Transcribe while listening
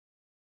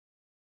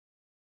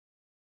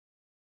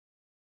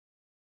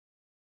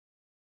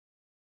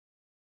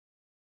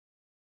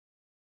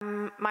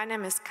My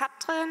name is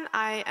Katrin.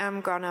 I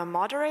am gonna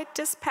moderate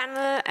this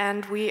panel,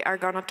 and we are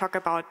gonna talk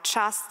about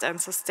just and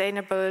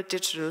sustainable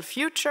digital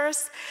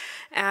futures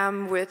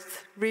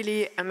with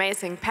really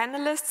amazing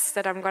panelists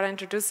that I'm gonna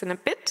introduce in a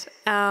bit.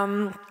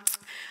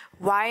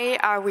 Why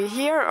are we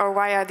here, or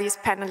why are these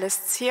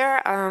panelists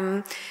here?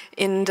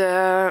 In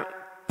the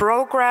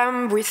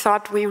program, we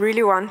thought we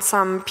really want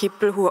some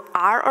people who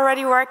are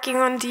already working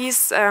on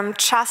these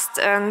just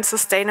and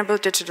sustainable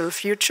digital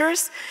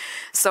futures,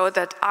 so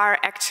that are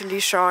actually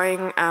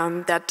showing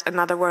that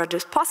another world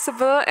is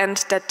possible,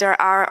 and that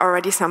there are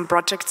already some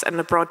projects and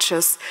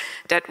approaches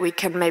that we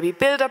can maybe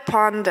build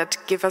upon that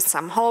give us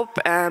some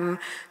hope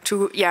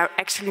to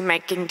actually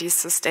making these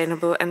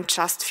sustainable and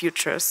just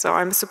futures. So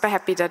I'm super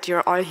happy that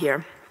you're all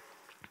here.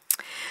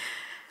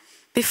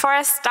 Before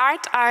I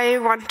start, I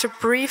want to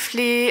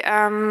briefly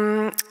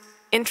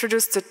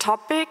introduce the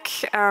topic.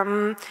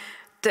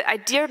 The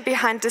idea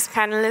behind this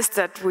panel is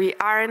that we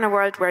are in a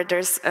world where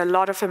there's a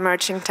lot of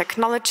emerging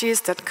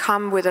technologies that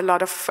come with a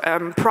lot of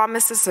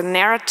promises and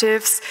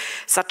narratives,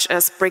 such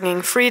as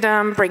bringing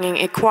freedom, bringing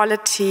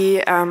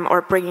equality,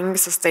 or bringing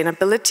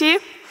sustainability.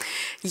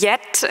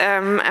 Yet,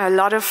 a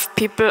lot of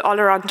people all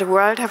around the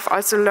world have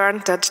also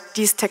learned that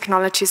these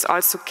technologies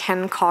also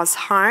can cause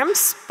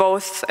harms,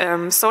 both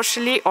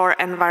socially or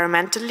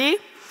environmentally,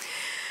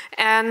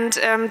 and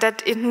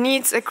that it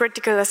needs a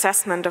critical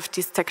assessment of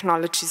these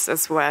technologies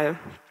as well.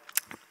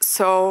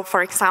 So,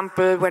 for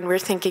example, when we're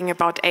thinking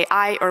about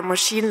AI or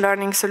machine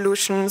learning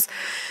solutions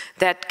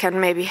that can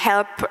maybe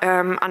help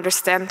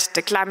understand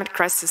the climate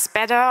crisis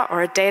better,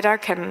 or data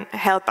can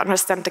help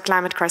understand the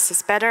climate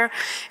crisis better,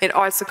 it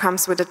also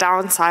comes with a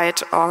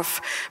downside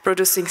of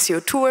producing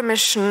CO2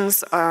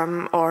 emissions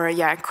or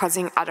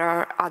causing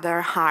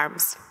other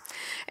harms.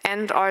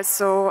 And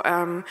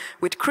also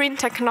with green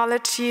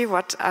technology,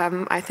 what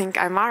I think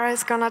Aymara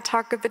is going to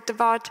talk a bit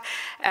about,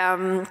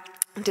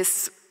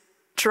 this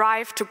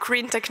drive to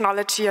green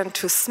technology and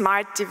to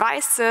smart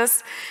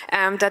devices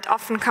that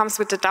often comes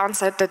with the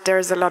downside that there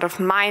is a lot of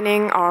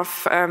mining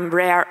of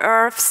rare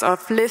earths,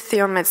 of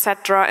lithium,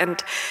 etc.,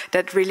 and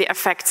that really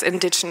affects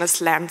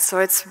indigenous land. So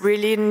it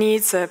really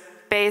needs a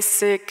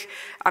basic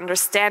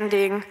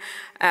understanding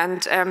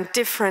and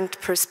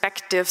different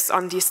perspectives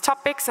on these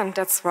topics, and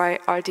that's why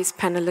all these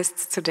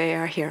panelists today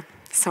are here.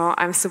 So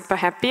I'm super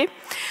happy.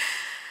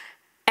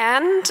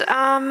 And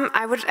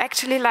I would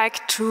actually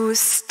like to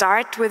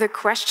start with a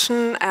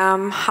question,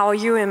 how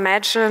you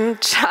imagine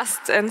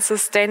just and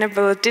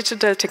sustainable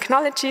digital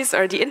technologies,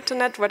 or the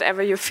internet,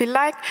 whatever you feel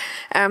like,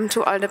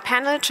 to all the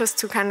panel, just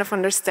to kind of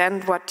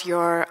understand what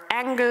your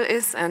angle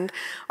is, and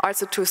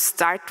also to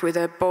start with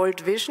a bold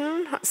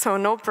vision. So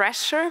no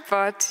pressure,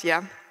 but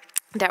yeah,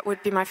 that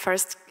would be my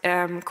first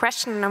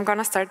question. And I'm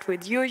gonna start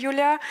with you,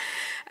 Julia.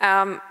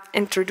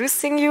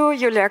 Introducing you,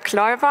 Julia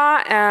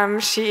Kleuber.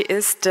 She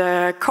is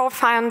the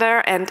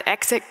co-founder and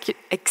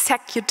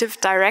executive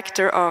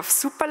director of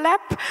Superlab.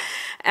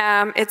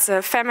 It's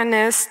a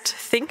feminist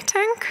think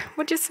tank,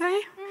 would you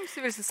say?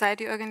 Civil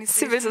society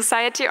organization. Civil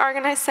society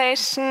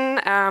organization.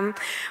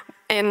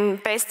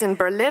 Based in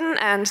Berlin,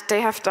 and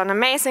they have done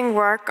amazing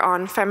work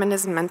on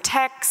feminism and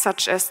tech,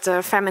 such as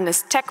the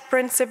feminist tech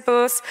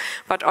principles,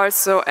 but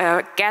also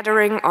a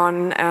gathering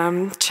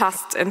on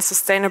just and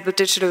sustainable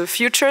digital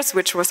futures,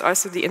 which was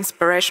also the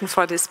inspiration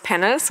for this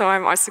panel. So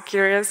I'm also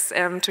curious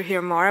to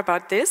hear more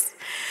about this.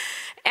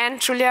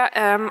 And Julia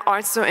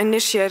also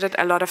initiated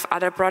a lot of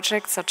other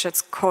projects, such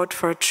as Code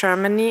for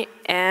Germany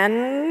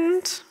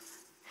and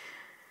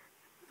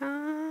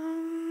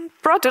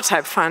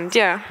Prototype Fund,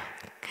 yeah.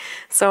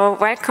 So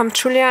welcome,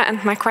 Julia,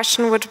 and my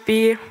question would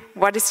be,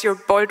 what is your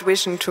bold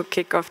vision to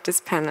kick off this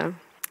panel?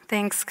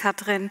 Thanks,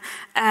 Katrin.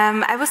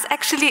 I was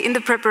actually, in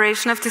the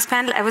preparation of this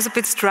panel, I was a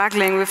bit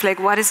struggling with,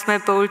 like, what is my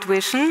bold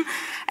vision?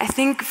 I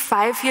think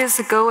 5 years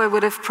ago, I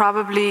would have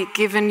probably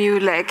given you,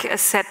 like, a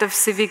set of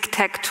civic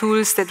tech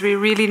tools that we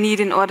really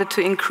need in order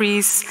to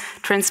increase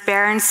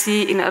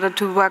transparency, in order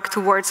to work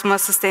towards more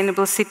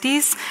sustainable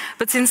cities.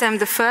 But since I'm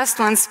the first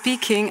one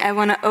speaking, I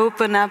want to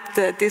open up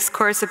the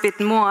discourse a bit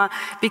more,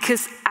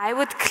 because I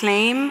would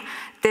claim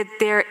that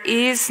there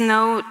is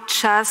no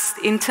just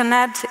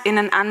internet in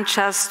an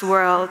unjust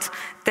world,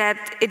 that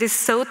it is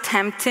so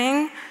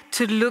tempting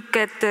to look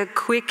at the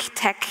quick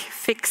tech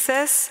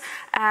fixes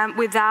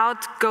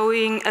without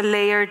going a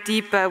layer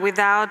deeper,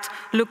 without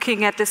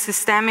looking at the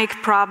systemic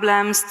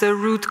problems, the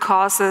root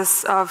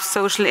causes of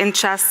social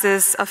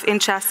injustice, of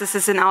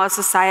injustices in our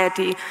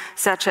society,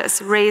 such as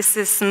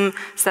racism,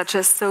 such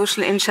as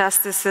social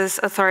injustices,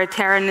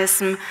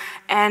 authoritarianism.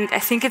 And I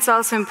think it's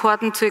also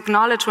important to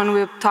acknowledge when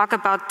we talk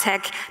about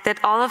tech that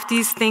all of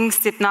these things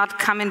did not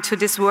come into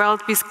this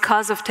world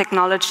because of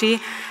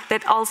technology.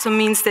 That also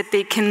means that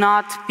they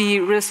cannot be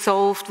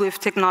resolved with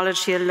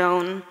technology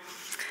alone.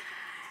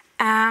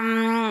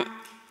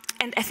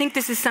 And I think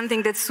this is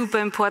something that's super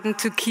important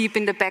to keep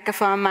in the back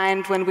of our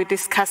mind when we're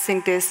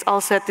discussing this,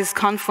 also at this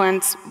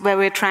conference where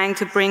we're trying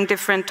to bring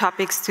different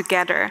topics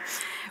together.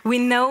 We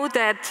know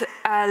that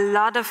a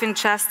lot of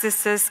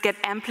injustices get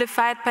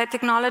amplified by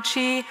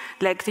technology,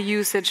 like the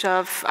usage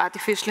of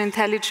artificial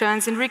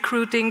intelligence in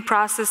recruiting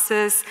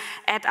processes,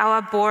 at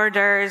our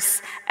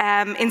borders,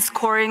 in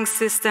scoring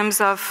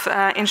systems of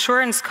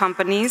insurance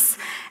companies.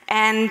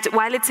 And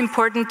while it's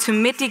important to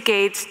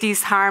mitigate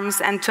these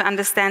harms and to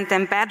understand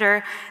them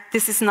better,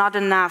 this is not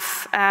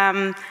enough.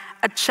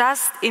 A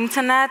just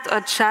internet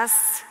or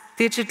just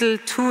digital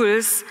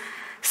tools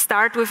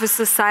start with a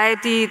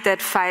society that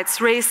fights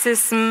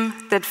racism,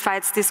 that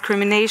fights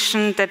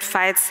discrimination, that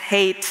fights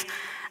hate.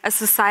 A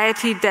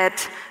society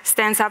that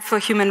stands up for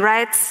human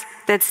rights,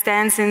 that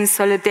stands in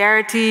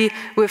solidarity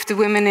with the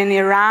women in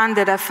Iran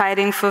that are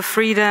fighting for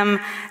freedom,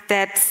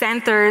 that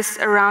centers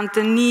around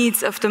the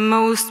needs of the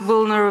most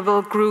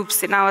vulnerable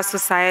groups in our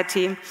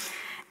society.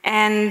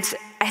 And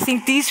I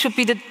think these should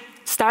be the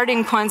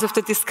starting points of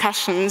the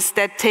discussions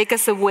that take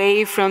us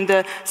away from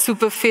the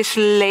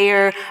superficial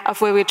layer of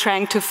where we're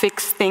trying to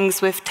fix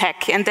things with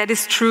tech. And that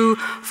is true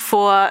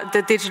for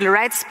the digital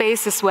rights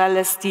space as well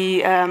as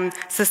the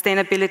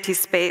sustainability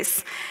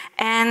space.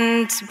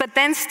 But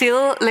then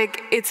still,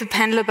 like, it's a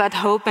panel about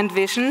hope and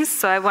visions.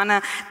 So I want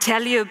to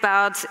tell you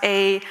about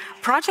a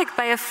project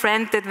by a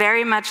friend that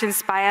very much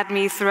inspired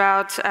me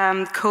throughout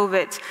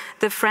COVID.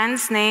 The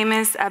friend's name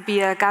is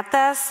Abia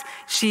Gattas.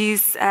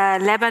 She's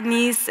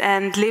Lebanese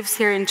and lives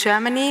here in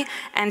Germany.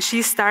 And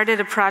she started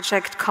a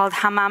project called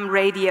Hammam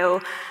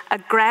Radio, a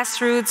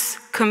grassroots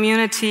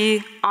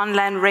community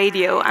online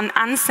radio, an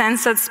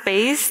uncensored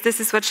space, this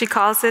is what she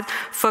calls it,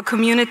 for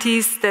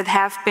communities that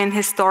have been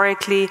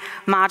historically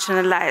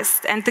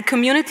marginalized. And the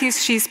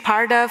communities she's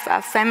part of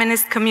are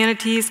feminist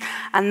communities,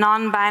 are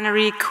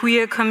non-binary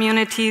queer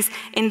communities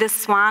in the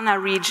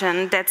Swana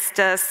region, that's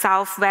the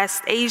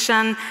Southwest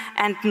Asian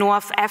and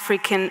North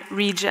African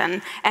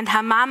region. And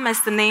Hammam,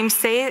 as the name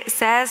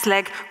says,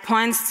 like,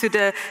 points to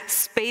the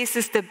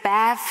spaces, the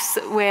baths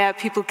where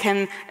people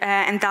can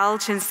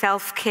indulge in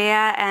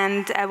self-care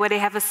and where they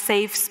have a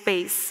safe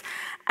space.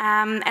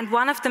 And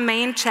one of the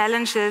main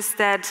challenges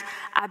that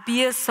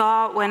Abir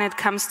saw when it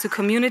comes to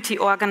community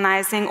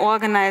organizing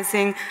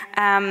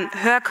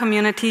her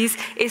communities,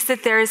 is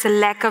that there is a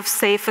lack of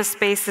safer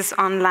spaces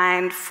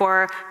online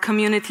for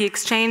community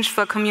exchange,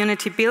 for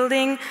community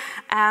building,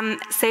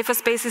 safer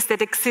spaces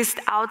that exist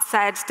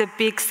outside the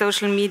big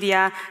social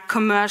media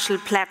commercial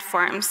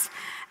platforms.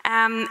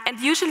 And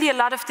usually a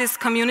lot of this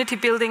community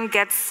building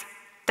gets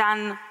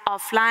done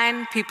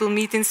offline, people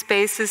meet in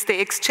spaces, they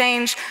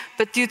exchange,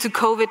 but due to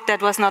COVID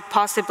that was not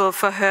possible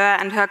for her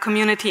and her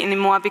community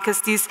anymore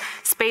because these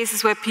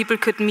spaces where people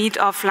could meet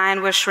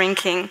offline were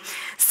shrinking.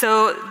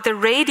 So the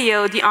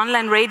radio, the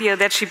online radio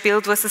that she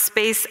built was a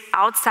space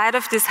outside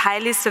of this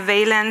highly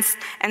surveillanced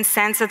and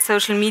censored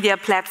social media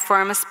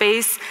platform, a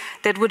space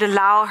that would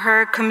allow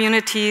her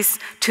communities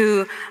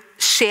to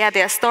share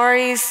their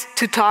stories,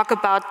 to talk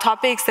about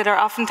topics that are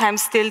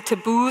oftentimes still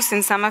taboos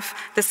in some of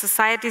the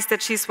societies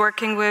that she's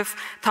working with,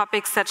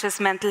 topics such as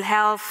mental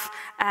health,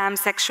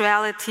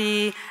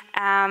 sexuality,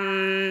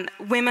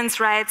 women's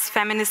rights,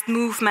 feminist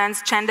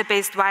movements,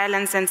 gender-based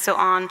violence, and so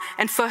on.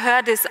 And for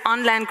her, this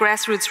online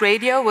grassroots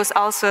radio was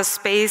also a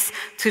space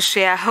to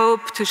share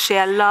hope, to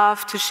share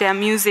love, to share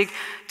music,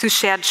 to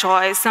share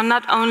joy. So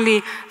not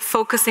only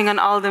focusing on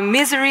all the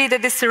misery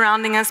that is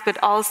surrounding us, but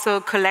also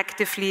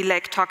collectively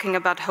like talking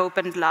about hope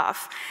and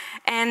love.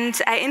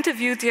 And I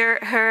interviewed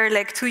her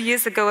like 2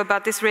 years ago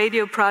about this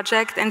radio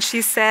project, and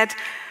she said,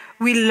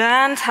 "We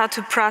learned how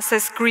to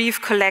process grief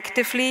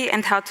collectively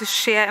and how to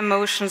share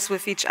emotions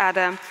with each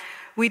other.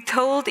 We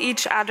told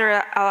each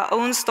other our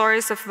own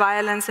stories of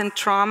violence and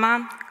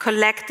trauma.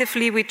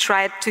 Collectively, we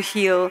tried to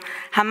heal.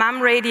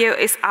 Hammam Radio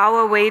is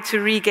our way to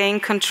regain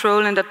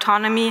control and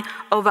autonomy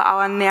over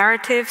our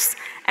narratives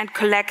and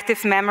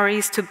collective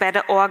memories to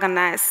better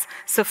organize."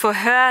 So for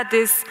her,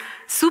 this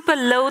super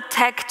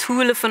low-tech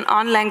tool of an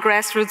online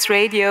grassroots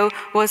radio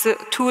was a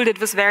tool that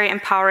was very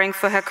empowering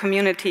for her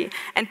community.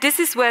 And this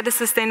is where the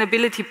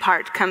sustainability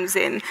part comes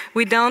in.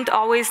 We don't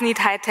always need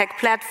high-tech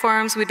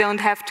platforms. We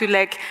don't have to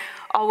like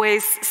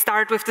always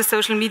start with the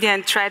social media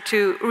and try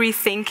to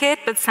rethink it,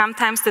 but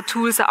sometimes the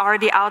tools are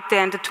already out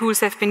there and the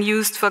tools have been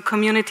used for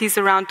communities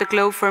around the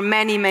globe for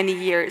many, many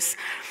years.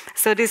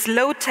 So this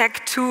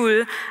low-tech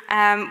tool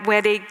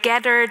where they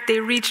gathered, they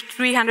reached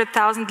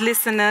 300,000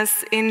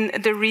 listeners in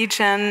the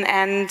region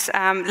and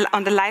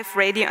on the live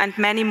radio and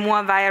many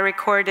more via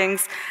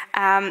recordings,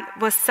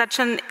 was such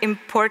an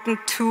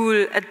important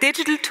tool, a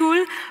digital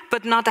tool,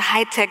 but not a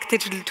high-tech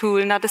digital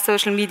tool, not a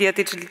social media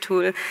digital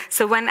tool.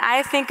 So when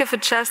I think of a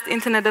just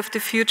internet of the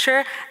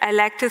future, I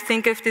like to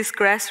think of this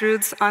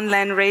grassroots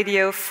online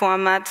radio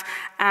format,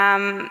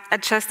 a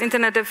just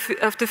internet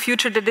of the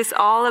future that is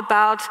all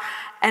about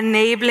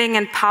enabling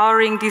and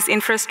powering these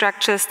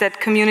infrastructures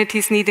that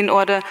communities need in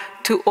order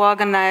to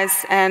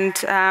organize and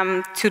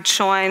to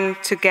join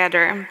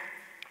together.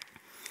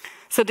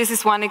 So this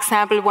is one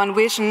example, one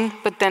vision,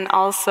 but then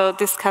also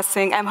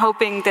discussing, I'm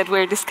hoping that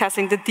we're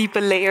discussing the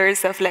deeper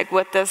layers of like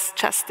what does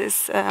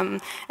justice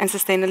and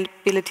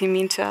sustainability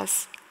mean to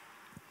us.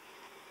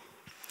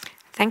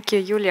 Thank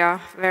you,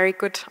 Julia. Very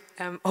good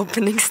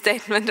opening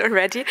statement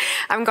already.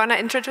 I'm going to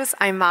introduce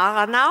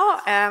Aymara now.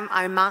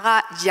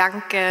 Aymara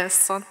Janke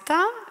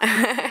Sonta.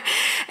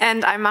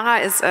 And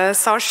Aymara is a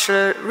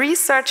social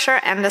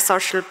researcher and a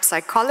social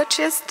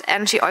psychologist,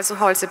 and she also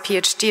holds a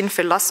PhD in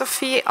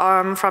philosophy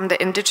from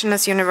the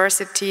indigenous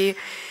university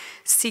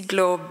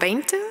Siglo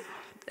XX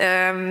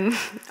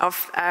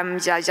of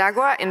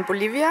Yayagua in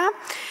Bolivia.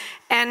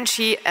 And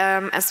she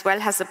as well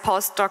has a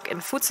postdoc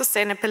in food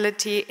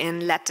sustainability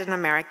in Latin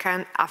America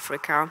and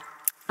Africa.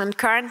 And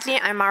currently,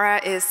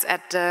 Aymara is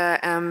at the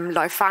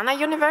Leuphana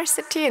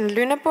University in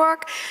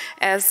Lüneburg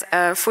as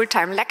a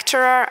full-time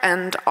lecturer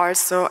and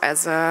also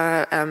as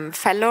a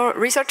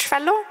research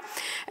fellow,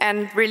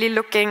 and really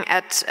looking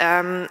at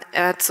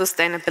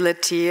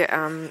sustainability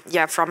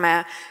from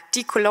a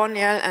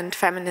decolonial and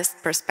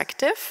feminist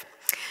perspective.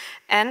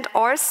 And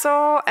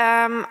also,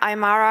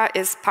 Aymara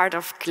is part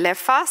of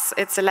GLEFAS.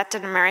 It's a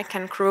Latin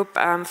American group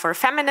for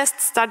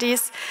feminist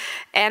studies.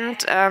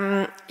 And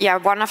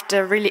one of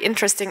the really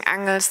interesting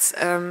angles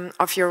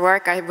of your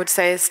work, I would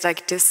say, is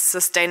like this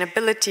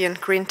sustainability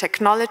and green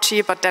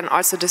technology, but then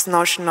also this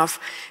notion of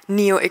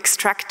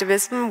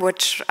neo-extractivism,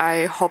 which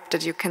I hope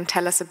that you can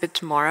tell us a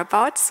bit more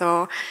about.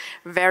 So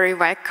very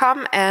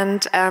welcome.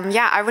 And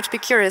I would be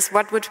curious,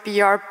 what would be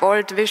your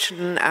bold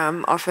vision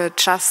of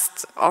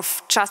just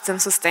and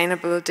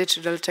sustainable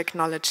digital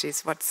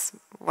technologies?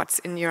 What's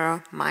in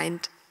your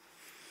mind?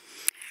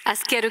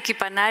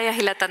 Askerukipanaya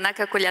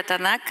hilatanaka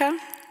kulyatanaka.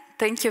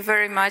 Thank you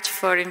very much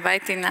for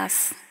inviting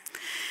us.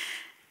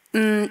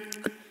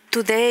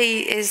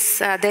 Today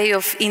is a day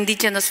of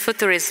indigenous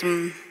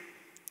futurism.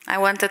 I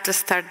wanted to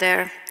start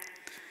there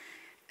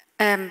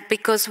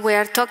because we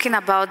are talking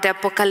about the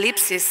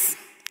apocalypse.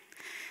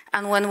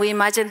 And when we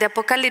imagine the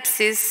apocalypse,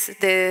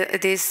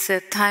 this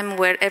time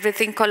where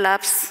everything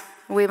collapses,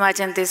 we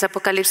imagine this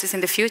apocalypse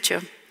in the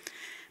future.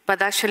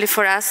 But actually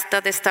for us,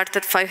 that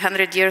started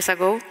 500 years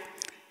ago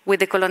with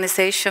the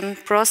colonization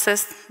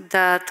process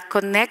that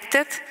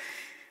connected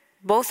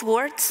both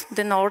worlds,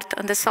 the North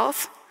and the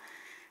South.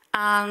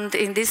 And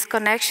in this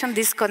connection,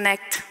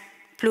 disconnect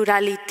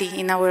plurality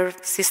in our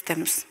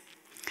systems.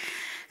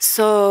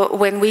 So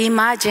when we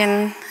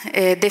imagine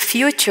the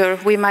future,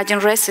 we imagine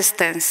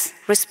resistance,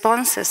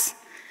 responses.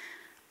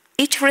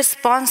 Each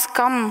response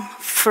comes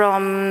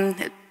from,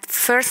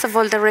 first of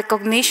all, the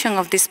recognition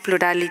of this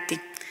plurality.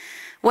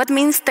 What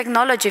means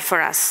technology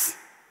for us?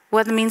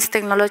 What means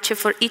technology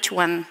for each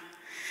one?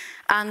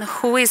 And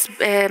who is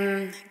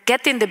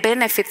getting the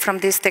benefit from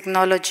this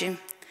technology?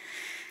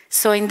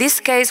 So in this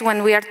case,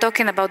 when we are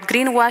talking about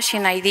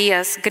greenwashing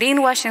ideas,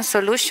 greenwashing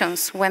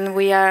solutions, when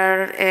we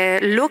are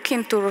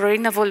looking to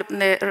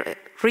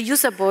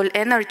reusable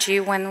energy,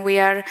 when we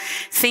are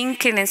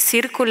thinking in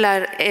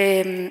circular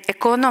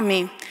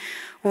economy,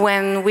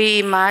 when we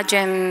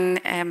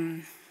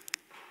imagine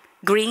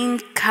green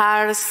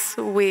cars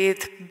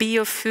with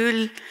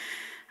biofuel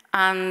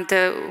and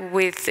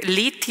with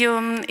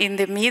lithium in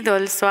the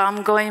middle. So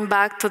I'm going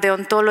back to the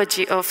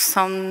ontology of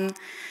some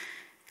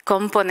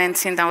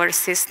components in our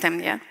system.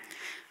 Yeah?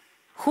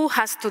 Who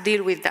has to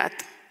deal with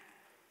that?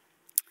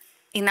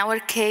 In our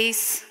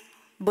case,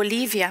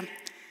 Bolivia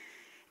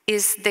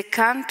is the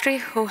country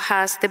who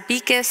has the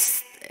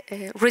biggest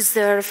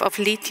reserve of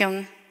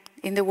lithium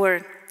in the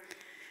world,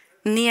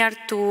 near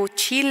to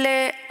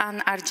Chile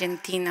and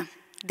Argentina.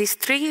 These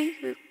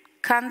three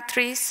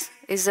countries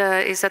is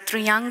a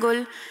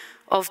triangle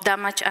of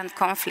damage and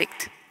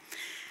conflict.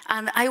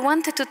 And I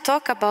wanted to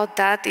talk about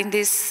that in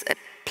this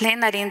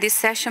plenary, in this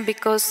session,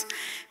 because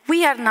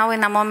we are now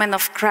in a moment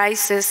of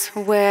crisis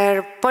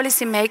where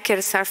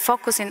policymakers are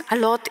focusing a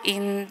lot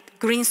in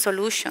green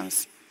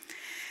solutions.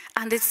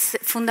 And it's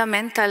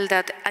fundamental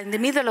that in the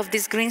middle of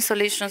these green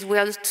solutions, we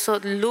also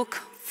look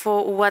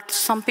for what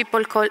some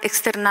people call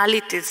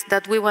externalities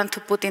that we want to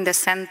put in the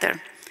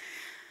center.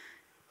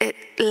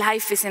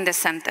 Life is in the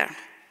center.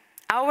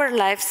 Our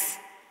lives,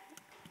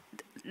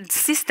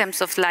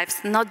 systems of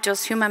lives, not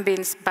just human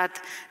beings,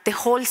 but the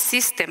whole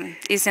system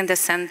is in the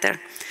center.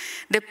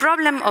 The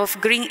problem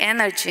of green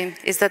energy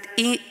is that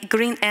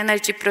green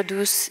energy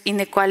produces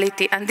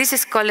inequality, and this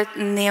is called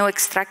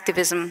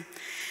neo-extractivism.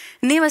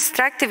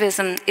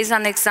 Neo-extractivism is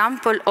an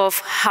example of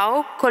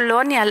how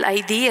colonial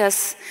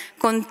ideas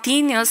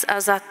continues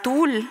as a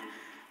tool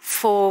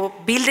for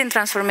building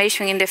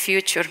transformation in the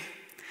future.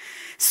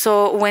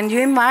 So when you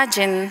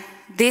imagine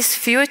this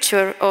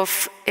future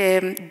of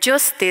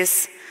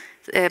justice,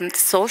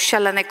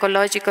 social and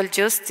ecological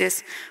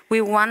justice,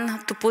 we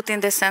want to put in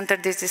the center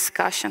this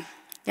discussion.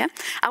 Yeah?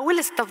 I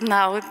will stop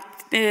now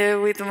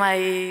with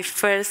my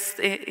first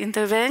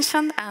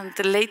intervention, and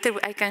later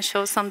I can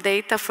show some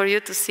data for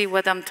you to see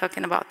what I'm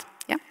talking about.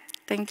 Yeah?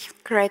 Thank you.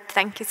 Great,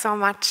 thank you so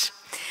much.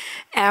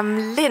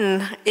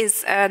 Lynn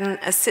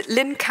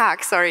Karg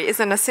is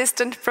an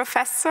assistant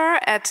professor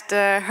at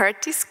the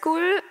Hertie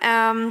School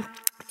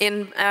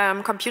in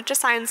computer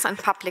science and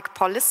public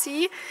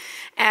policy.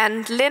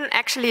 And Lynn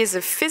actually is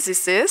a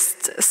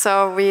physicist,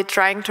 so we're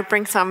trying to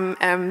bring some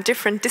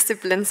different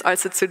disciplines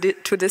also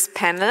to this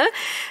panel.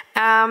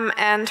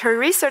 And her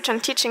research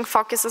and teaching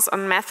focuses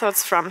on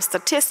methods from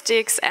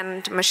statistics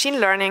and machine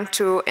learning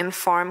to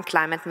inform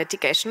climate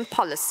mitigation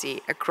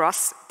policy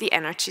across the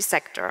energy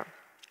sector.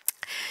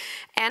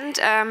 And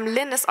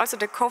Lynn is also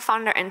the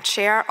co-founder and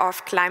chair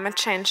of Climate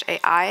Change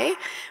AI,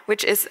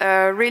 which is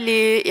a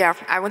really,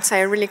 I would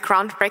say a really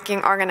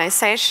groundbreaking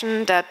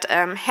organization that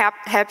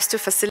helps to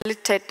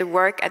facilitate the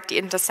work at the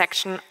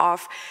intersection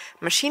of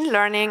machine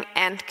learning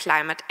and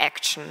climate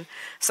action.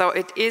 So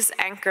it is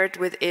anchored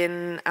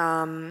within,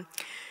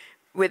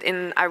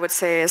 I would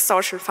say, a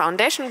social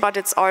foundation, but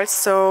it's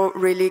also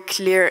really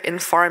clear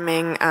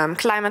informing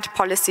climate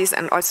policies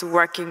and also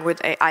working with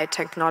AI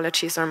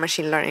technologies or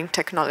machine learning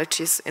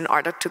technologies in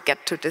order to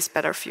get to this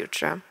better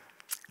future.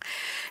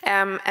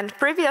 And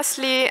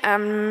previously,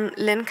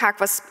 Lynn Kaak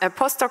was a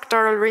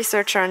postdoctoral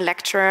researcher and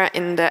lecturer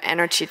in the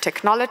Energy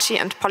Technology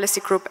and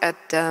Policy Group at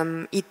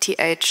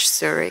ETH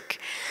Zurich.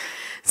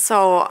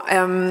 So,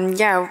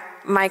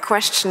 my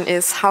question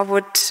is, how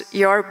would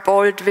your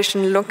bold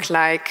vision look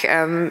like,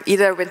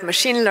 either with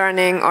machine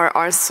learning or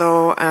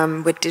also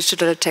with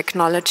digital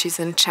technologies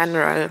in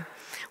general?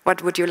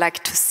 What would you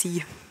like to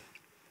see?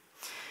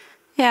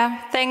 Yeah,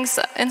 thanks.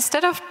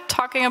 Instead of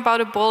talking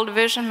about a bold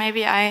vision,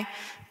 maybe I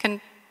can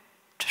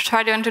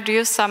try to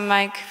introduce some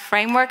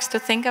frameworks to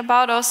think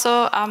about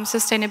also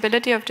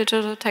sustainability of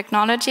digital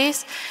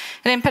technologies.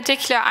 And in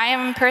particular, I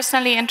am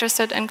personally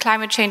interested in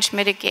climate change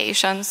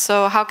mitigation.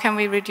 So how can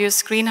we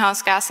reduce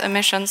greenhouse gas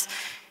emissions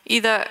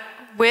either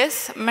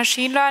with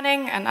machine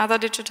learning and other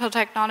digital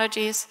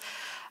technologies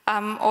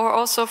or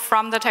also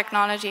from the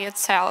technology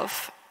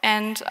itself.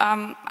 And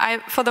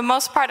for the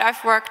most part,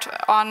 I've worked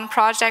on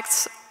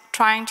projects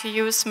trying to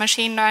use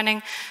machine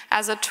learning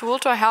as a tool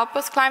to help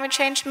with climate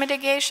change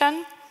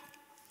mitigation.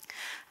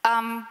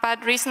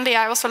 But recently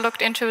I also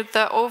looked into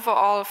the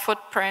overall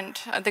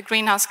footprint, the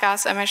greenhouse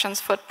gas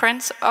emissions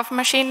footprints of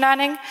machine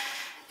learning.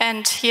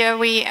 And here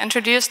we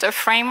introduced a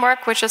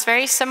framework which is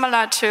very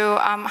similar to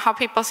how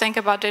people think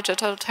about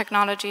digital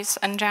technologies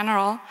in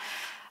general,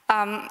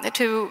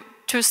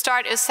 to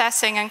start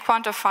assessing and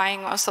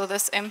quantifying also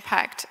this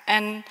impact.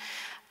 And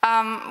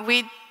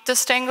we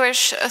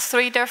distinguish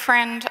three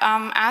different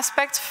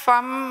aspects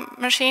from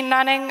machine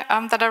learning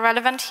that are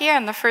relevant here.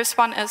 And the first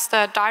one is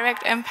the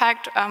direct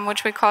impact,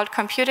 which we call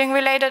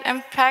computing-related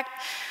impact.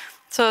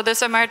 So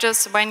this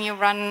emerges when you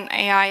run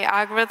AI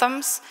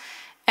algorithms.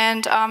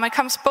 And it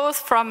comes both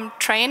from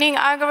training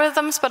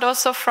algorithms, but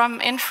also from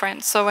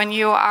inference. So when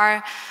you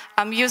are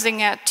using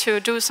it to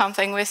do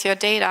something with your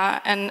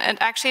data. And it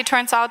actually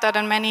turns out that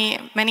in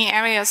many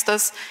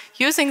areas,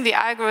 using the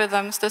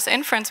algorithms, this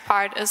inference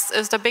part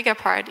is the bigger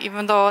part,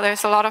 even though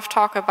there's a lot of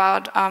talk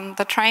about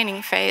the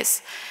training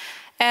phase.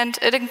 And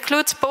it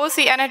includes both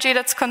the energy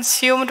that's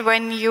consumed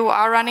when you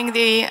are running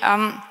the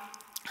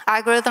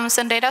algorithms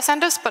in data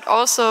centers, but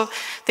also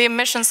the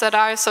emissions that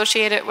are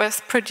associated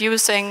with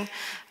producing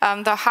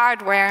the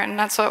hardware, and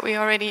that's what we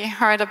already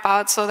heard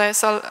about. So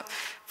there's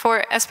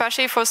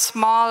especially for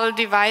small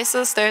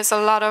devices, there's a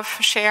lot of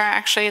share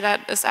actually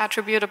that is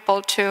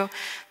attributable to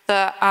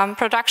the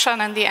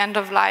production and the end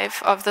of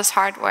life of this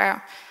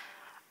hardware.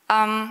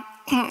 And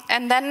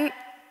then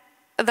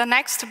the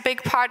next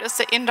big part is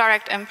the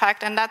indirect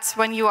impact, and that's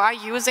when you are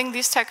using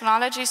these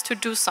technologies to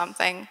do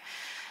something.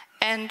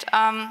 And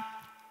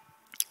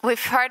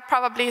we've heard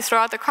probably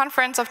throughout the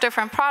conference of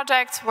different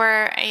projects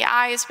where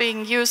AI is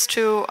being used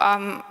to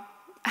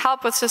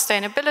help with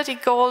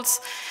sustainability goals,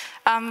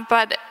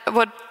 but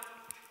what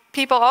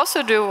people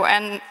also do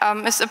and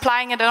is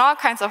applying it in all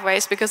kinds of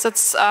ways, because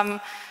it's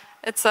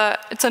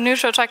a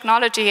neutral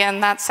technology in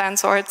that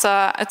sense, or it's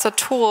a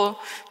tool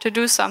to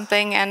do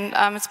something,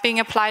 and it's being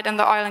applied in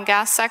the oil and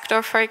gas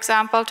sector, for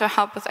example, to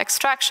help with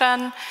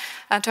extraction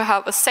and to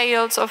help with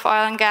sales of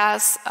oil and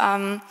gas.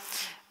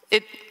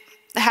 It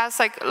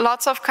has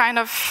lots of kind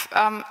of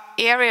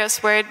areas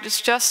where it's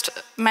just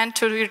meant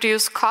to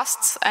reduce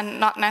costs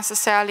and not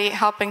necessarily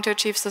helping to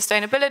achieve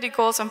sustainability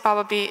goals, and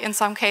probably in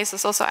some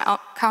cases also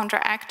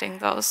counteracting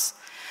those.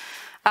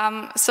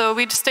 So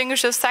we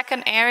distinguish the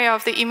second area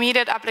of the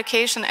immediate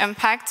application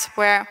impact,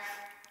 where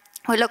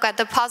we look at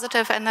the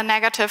positive and the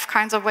negative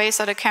kinds of ways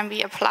that it can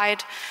be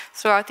applied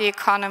throughout the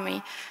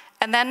economy.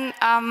 And then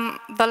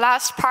the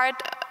last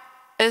part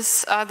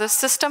is the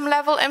system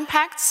level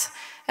impacts.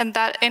 And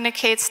that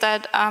indicates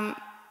that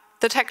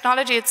the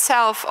technology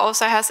itself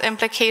also has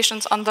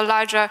implications on the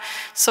larger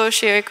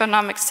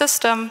socioeconomic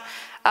system,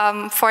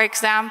 for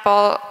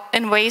example,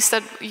 in ways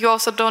that you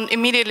also don't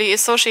immediately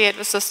associate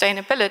with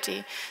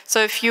sustainability. So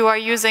if you are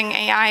using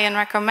AI in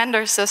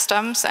recommender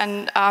systems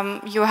and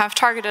you have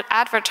targeted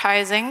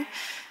advertising,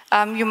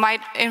 you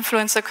might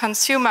influence the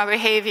consumer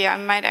behavior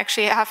and might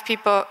actually have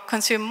people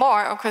consume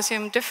more or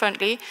consume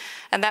differently,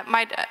 and that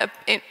might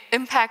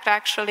impact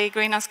actually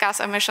greenhouse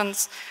gas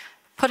emissions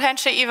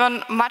potentially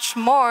even much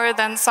more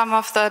than some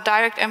of the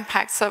direct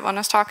impacts that one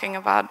is talking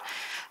about.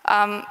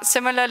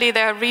 Similarly,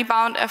 there are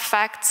rebound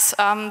effects.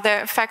 There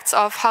are effects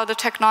of how the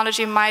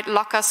technology might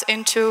lock us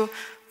into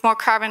more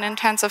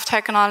carbon-intensive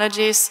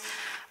technologies.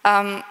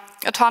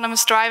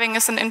 Autonomous driving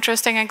is an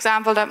interesting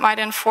example that might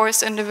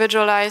enforce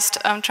individualized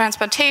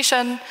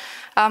transportation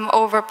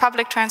over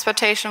public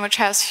transportation, which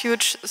has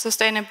huge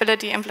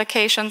sustainability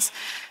implications.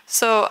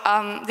 So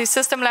these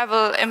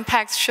system-level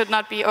impacts should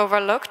not be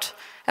overlooked.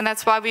 And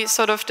that's why we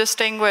sort of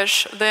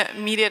distinguish the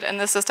immediate and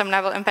the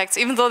system-level impacts,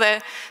 even though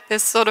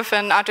there's sort of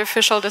an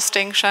artificial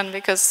distinction,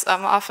 because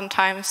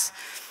oftentimes,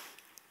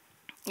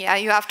 yeah,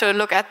 you have to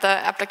look at the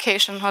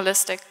application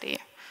holistically.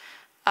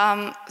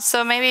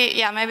 So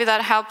maybe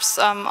that helps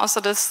also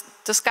this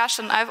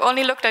discussion. I've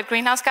only looked at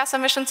greenhouse gas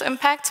emissions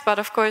impacts, but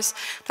of course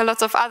there are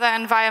lots of other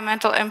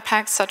environmental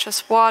impacts such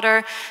as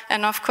water,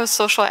 and of course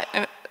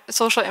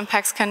social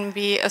impacts can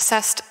be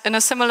assessed in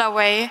a similar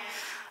way.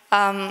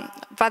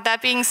 But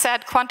that being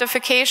said,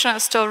 quantification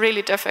is still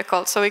really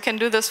difficult. So we can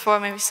do this for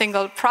maybe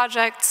single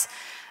projects,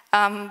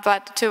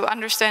 but to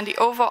understand the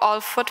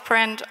overall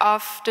footprint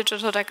of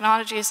digital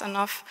technologies and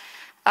of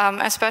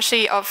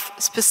especially of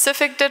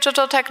specific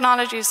digital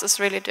technologies is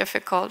really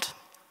difficult.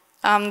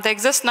 There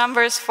exist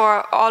numbers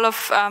for all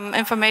of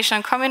information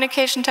and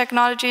communication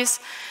technologies.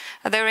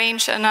 They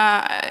range in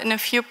a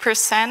few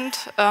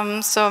percent,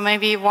 so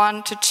maybe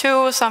 1 to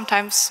 2,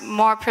 sometimes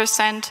more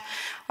percent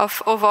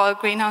of overall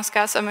greenhouse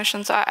gas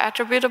emissions are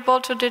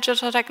attributable to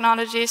digital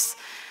technologies.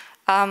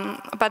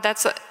 But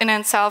that's in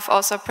itself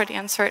also a pretty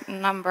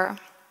uncertain number.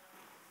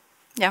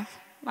 Yeah.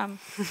 Happy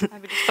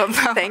to stop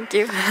now. Thank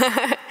you.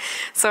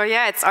 So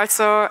yeah, it's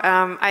also,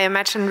 I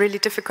imagine, really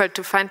difficult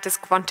to find this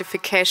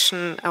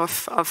quantification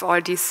of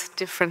all these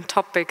different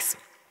topics.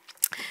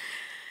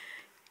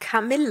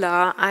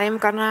 Camilla, I'm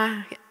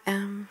gonna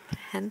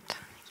hand,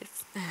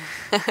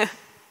 yes.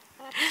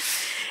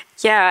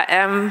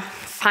 Yeah,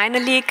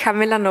 finally,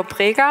 Camilla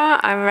Nobrega.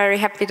 I'm very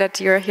happy that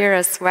you're here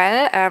as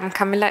well.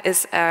 Camilla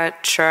is a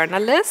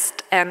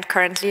journalist and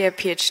currently a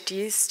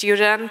PhD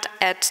student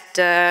at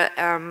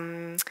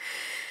the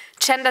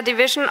Gender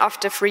Division of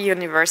the Free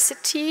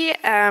University.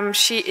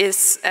 She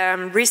is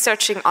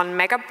researching on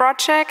mega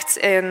projects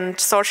in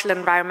social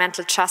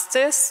environmental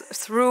justice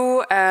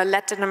through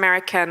Latin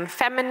American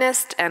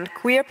feminist and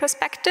queer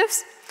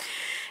perspectives.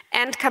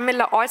 And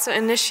Camilla also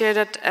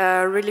initiated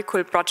a really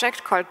cool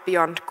project called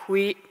Beyond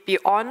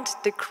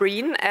the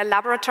Green, a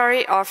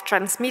laboratory of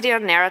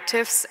transmedia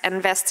narratives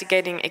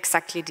investigating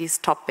exactly these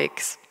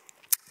topics.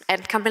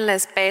 And Camilla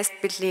is based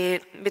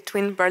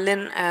between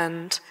Berlin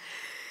and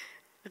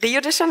Rio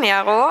de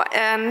Janeiro,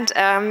 and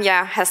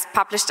yeah, has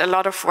published a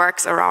lot of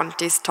works around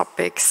these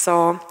topics.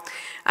 So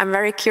I'm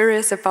very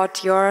curious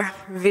about your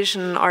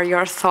vision or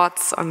your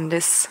thoughts on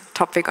this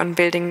topic on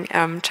building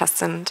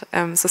just and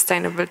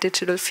sustainable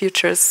digital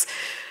futures.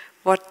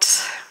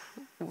 What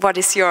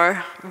is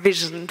your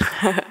vision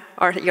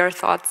or your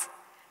thoughts?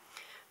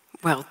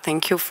 Well,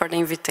 thank you for the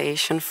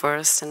invitation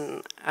first,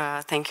 and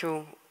thank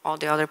you all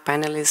the other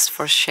panelists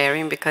for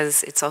sharing,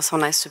 because it's also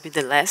nice to be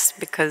the last,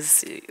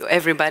 because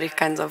everybody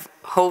kind of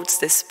holds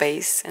the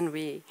space, and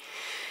we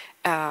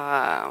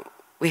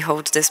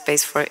hold the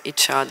space for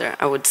each other,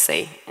 I would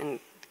say, and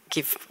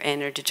give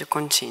energy to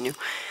continue.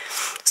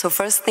 So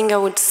first thing I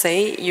would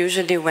say,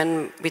 usually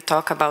when we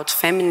talk about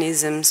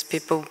feminisms,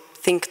 people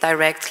think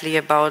directly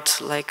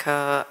about like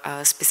a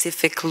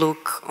specific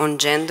look on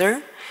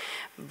gender,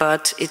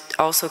 but it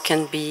also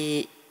can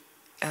be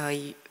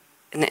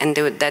and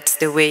that's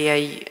the way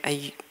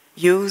I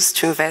use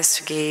to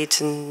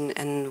investigate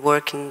and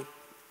work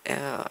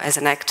as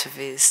an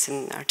activist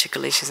in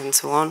articulations and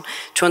so on,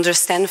 to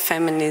understand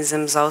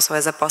feminisms also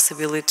as a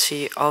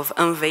possibility of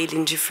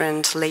unveiling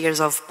different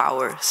layers of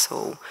power.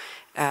 So,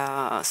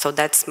 so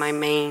that's my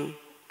main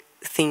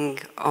thing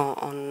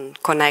on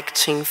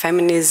connecting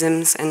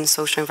feminisms and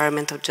social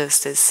environmental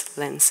justice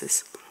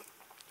lenses.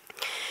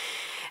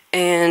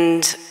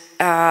 And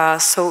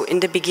so in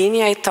the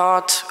beginning I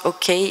thought,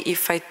 okay,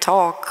 if I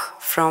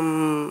talk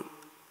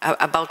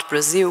about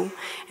Brazil,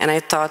 and I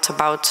thought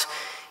about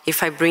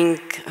if I bring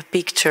a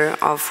picture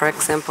of, for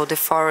example, the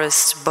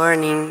forest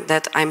burning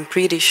that I'm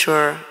pretty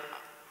sure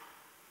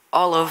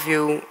all of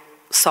you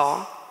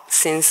saw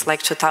since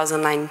like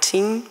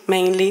 2019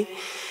 mainly,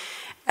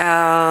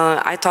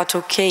 I thought,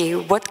 okay,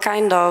 what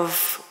kind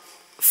of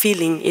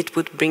feeling it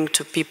would bring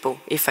to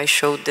people if I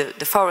showed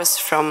the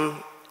forest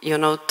from, you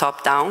know,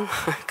 top down,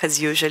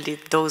 because usually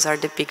those are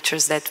the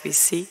pictures that we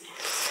see.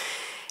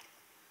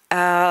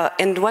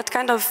 And what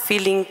kind of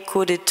feeling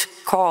could it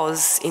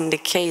cause in the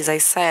case I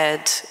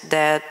said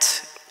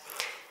that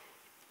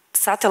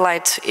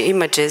satellite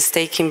images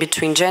taken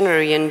between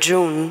January and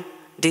June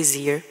this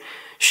year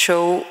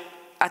show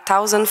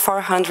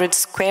 1,400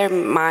 square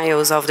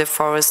miles of the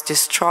forest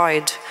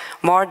destroyed,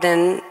 more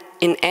than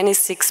in any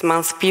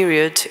 6-month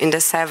period in the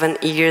 7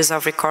 years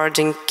of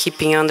recording,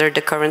 keeping under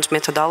the current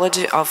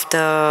methodology of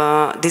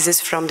this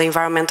is from the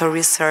Environmental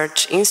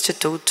Research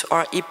Institute,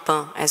 or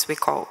IPAN as we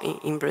call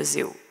in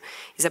Brazil.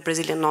 It's a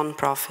Brazilian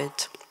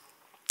non-profit.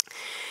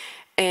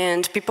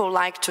 And people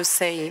like to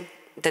say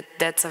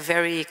that's a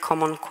very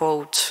common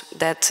quote,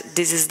 that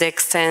this is the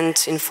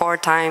extent in 4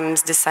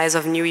 times the size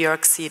of New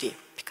York City,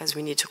 because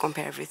we need to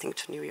compare everything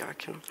to New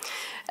York, you know.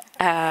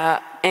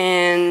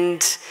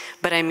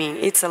 But I mean,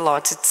 it's a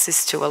lot, it's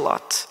still a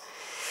lot.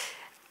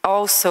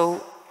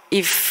 Also,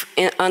 if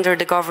under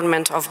the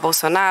government of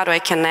Bolsonaro, I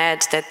can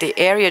add that the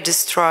area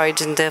destroyed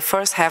in the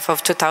first half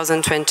of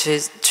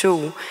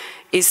 2022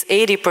 is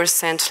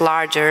 80%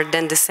 larger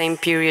than the same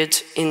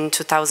period in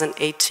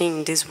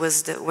 2018. This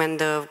was when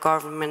the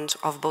government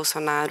of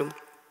Bolsonaro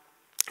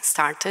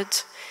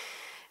started.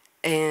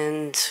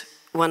 And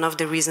one of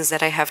the reasons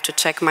that I have to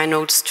check my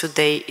notes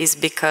today is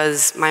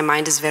because my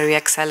mind is very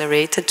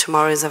accelerated.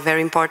 Tomorrow is a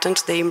very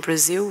important day in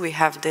Brazil. We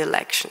have the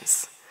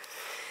elections.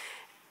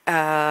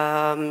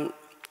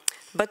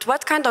 But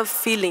what kind of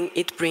feeling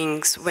it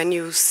brings when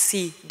you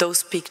see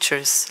those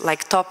pictures,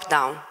 like top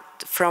down,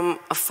 from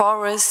a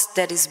forest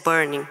that is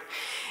burning?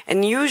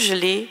 And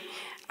usually,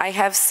 I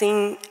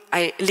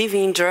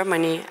living in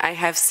Germany, I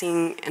have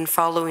seen and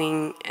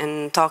following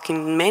and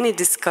talking many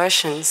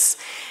discussions,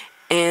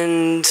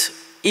 and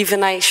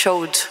even I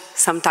showed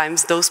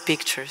sometimes those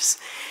pictures.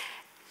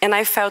 And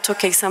I felt,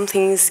 okay,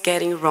 something is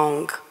getting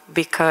wrong,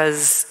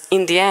 because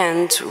in the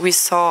end, we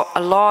saw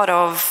a lot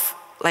of,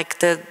 like,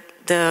 the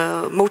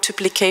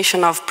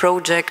multiplication of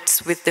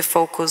projects with the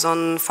focus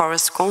on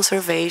forest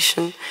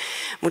conservation,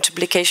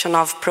 multiplication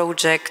of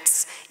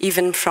projects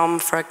even from,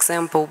 for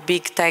example,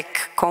 big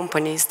tech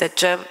companies that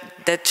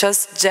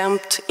just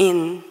jumped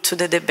into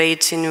the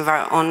debate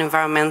on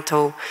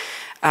environmental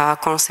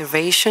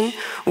conservation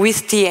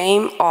with the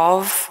aim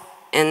of,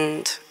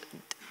 and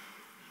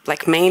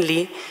like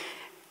mainly,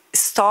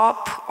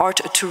 stop or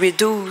to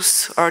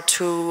reduce or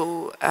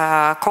to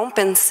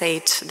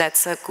compensate,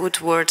 that's a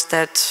good word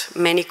that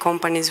many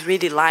companies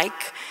really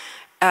like,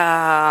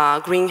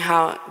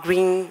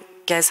 green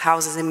gas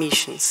houses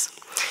emissions.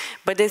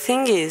 But the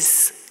thing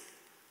is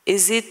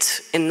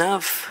it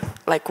enough?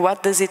 Like,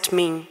 what does it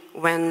mean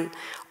when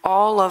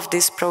all of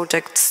these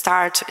projects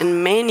start,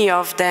 and many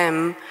of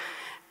them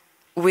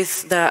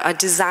with a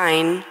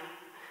design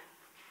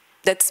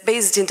that's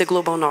based in the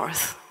global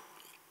north?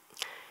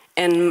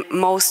 And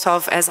most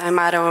of, as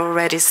Aymara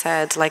already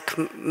said, like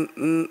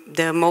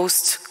the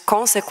most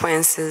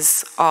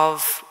consequences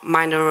of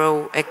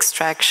mineral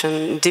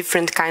extraction,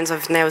 different kinds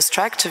of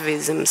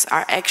neo-extractivisms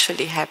are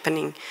actually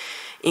happening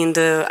in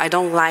the, I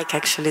don't like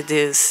actually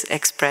this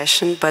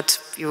expression, but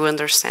you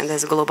understand,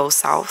 as global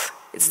south.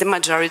 It's the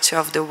majority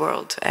of the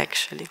world,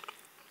 actually.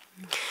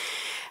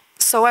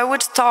 So I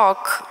would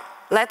talk,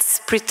 let's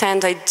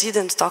pretend I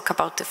didn't talk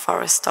about the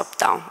forest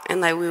top-down,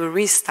 and I will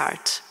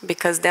restart,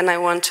 because then I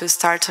want to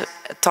start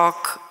a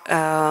talk,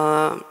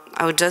 I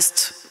will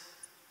just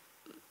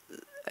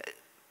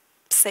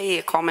say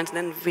a comment,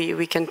 then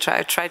we can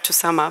try to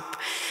sum up.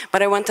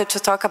 But I wanted to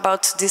talk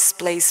about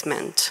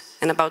displacement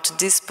and about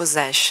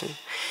dispossession,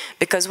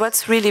 because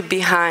what's really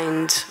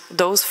behind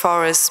those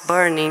forests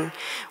burning,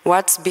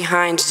 what's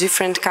behind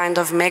different kind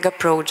of mega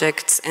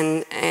projects,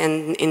 and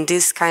in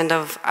this kind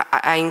of,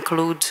 I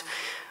include,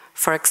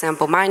 for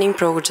example, mining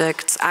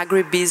projects,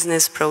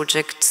 agribusiness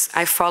projects.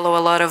 I follow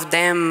a lot of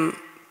them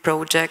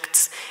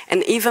projects,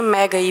 and even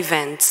mega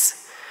events,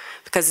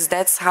 because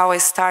that's how I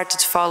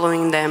started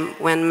following them,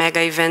 when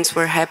mega events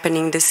were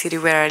happening in the city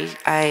where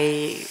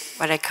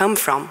I come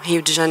from, Rio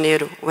de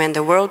Janeiro, when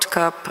the World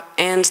Cup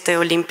and the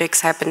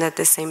Olympics happened at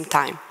the same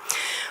time.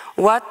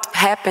 What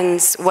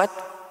happens,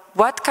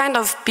 what kind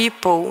of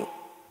people,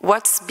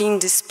 what's being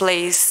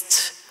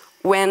displaced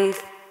when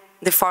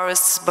the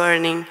forest is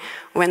burning,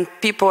 when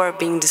people are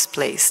being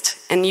displaced?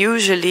 And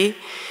usually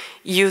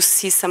you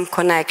see some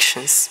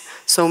connections.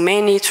 So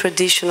many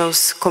traditional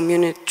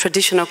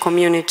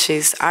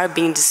communities are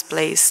being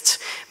displaced,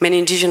 many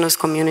indigenous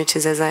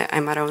communities, as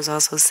Aymara was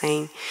also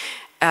saying,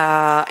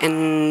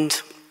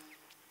 and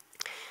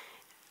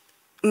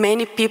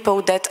many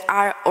people that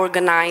are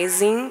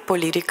organizing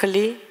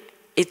politically.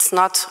 It's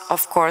not,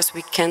 of course,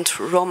 we can't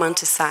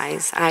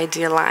romanticize,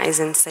 idealize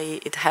and say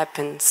it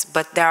happens,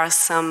 but there are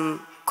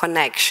some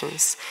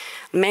connections.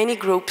 Many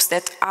groups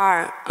that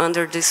are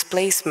under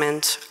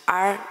displacement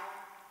are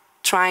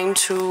trying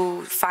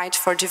to fight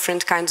for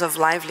different kinds of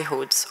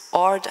livelihoods,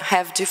 or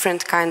have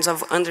different kinds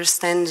of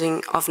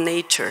understanding of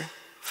nature,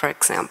 for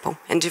example,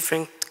 and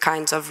different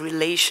kinds of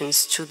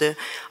relations to the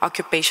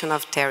occupation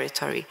of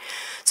territory.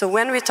 So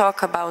when we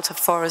talk about a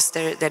forest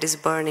that is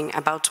burning,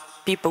 about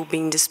people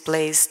being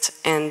displaced,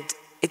 and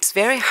it's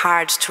very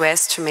hard to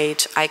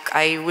estimate.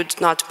 I would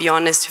not be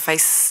honest if I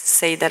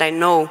say that I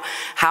know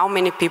how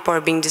many people are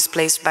being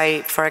displaced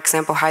by, for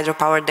example,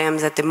 hydropower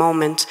dams at the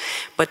moment,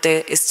 but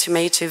the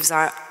estimatives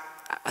are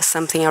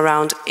something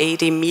around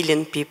 80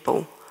 million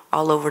people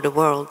all over the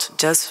world,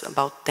 just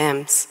about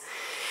dams.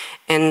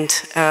 And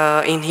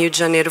in Rio de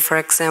Janeiro, for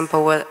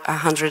example,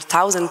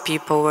 100,000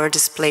 people were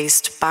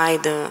displaced by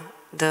the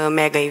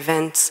mega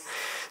events,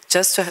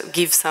 just to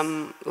give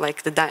some,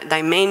 like, the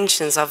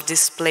dimensions of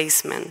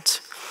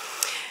displacement.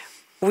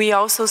 We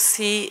also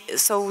see,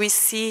 so we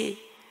see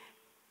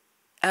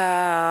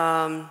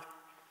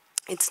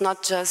it's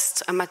not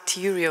just a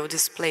material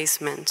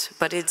displacement,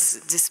 but it's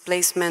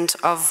displacement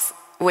of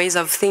ways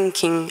of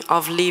thinking,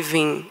 of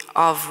living,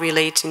 of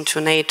relating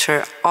to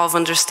nature, of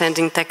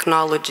understanding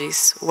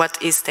technologies. What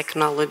is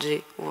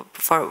technology?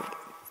 For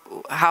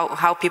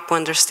how people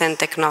understand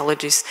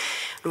technologies,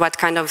 what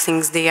kind of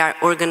things they are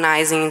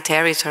organizing in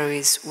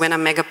territories when a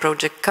mega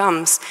project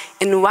comes,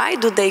 and why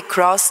do they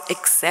cross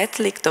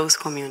exactly those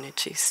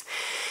communities?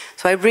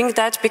 So I bring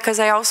that because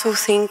I also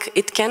think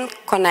it can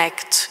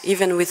connect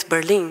even with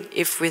Berlin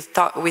if we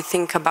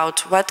think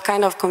about what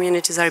kind of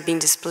communities are being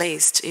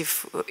displaced,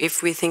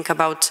 if we think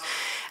about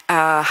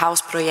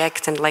house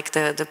project and like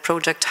the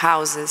project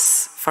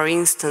houses, for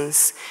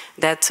instance,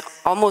 that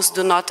almost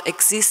do not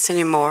exist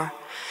anymore.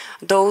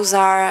 Those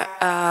are,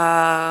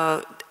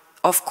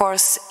 of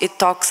course, it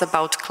talks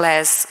about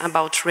class,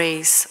 about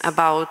race,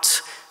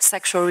 about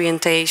sexual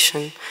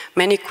orientation.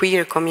 Many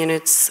queer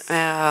communities,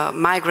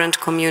 migrant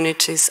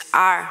communities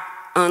are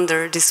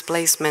under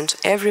displacement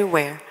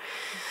everywhere.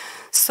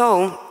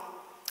 So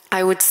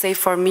I would say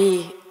for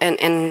me, and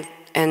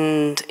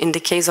in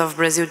the case of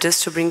Brazil,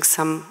 just to bring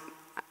some,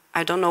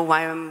 I don't know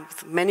why I'm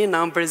with many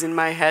numbers in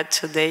my head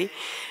today,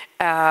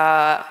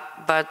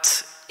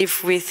 but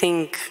if we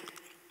think,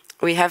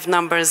 we have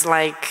numbers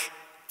like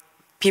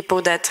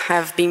people that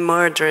have been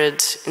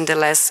murdered in the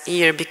last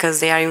year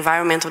because they are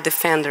environmental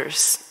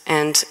defenders.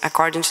 And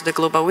according to the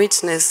Global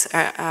Witness,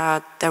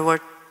 there were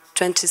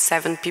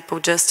 27 people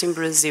just in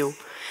Brazil.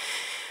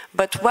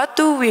 But what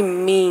do we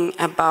mean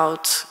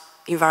about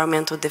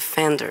environmental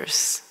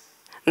defenders?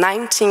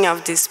 19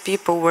 of these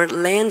people were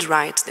land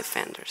rights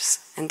defenders.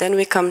 And then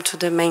we come to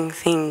the main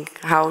thing,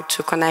 how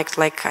to connect.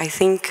 Like, I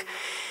think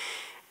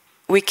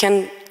we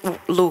can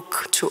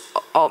look to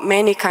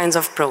many kinds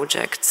of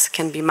projects.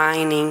 Can be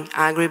mining,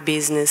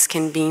 agribusiness,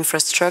 can be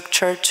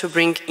infrastructure to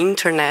bring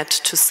internet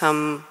to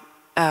some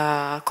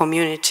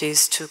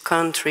communities, to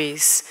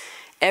countries,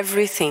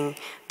 everything,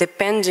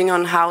 depending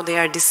on how they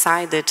are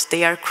decided,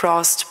 they are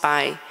crossed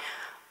by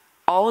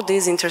all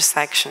these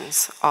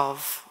intersections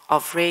of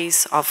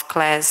race, of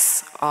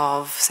class,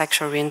 of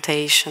sexual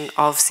orientation,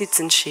 of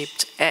citizenship,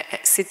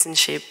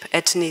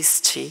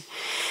 ethnicity.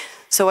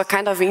 So a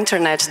kind of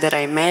internet that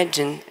I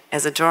imagine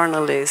as a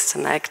journalist,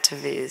 an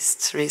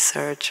activist,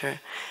 researcher,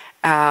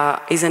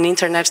 is an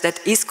internet that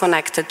is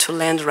connected to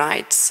land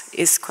rights,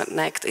 it's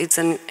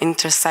an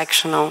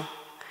intersectional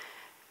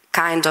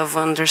kind of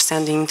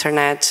understanding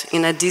internet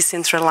in a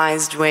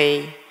decentralized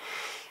way,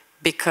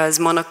 because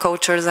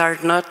monocultures are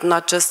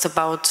not just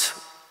about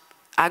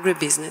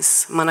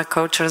agribusiness.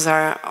 Monocultures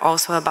are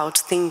also about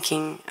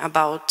thinking,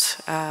 about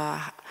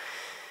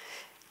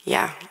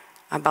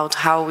about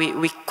how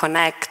we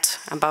connect,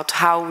 about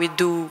how we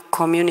do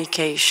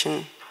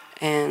communication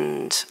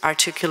and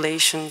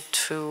articulation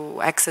to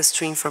access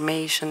to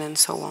information and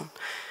so on.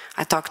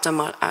 I talked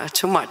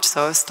too much,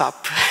 so I'll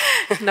stop.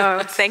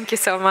 No, thank you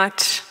so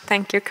much.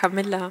 Thank you,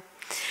 Camilla.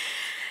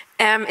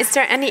 Is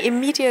there any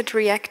immediate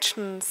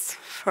reactions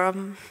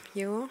from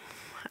you?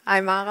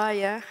 Aymara,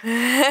 yeah?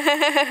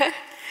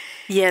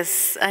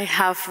 Yes, I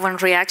have one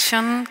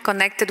reaction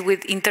connected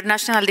with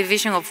international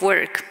division of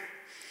work,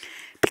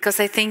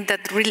 because I think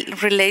that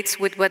relates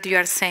with what you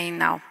are saying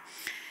now.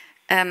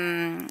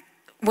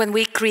 When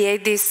we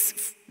create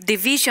this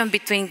division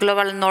between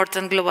global north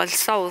and global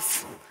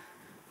south,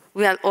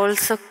 we are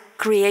also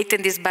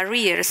creating these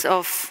barriers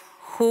of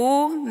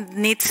who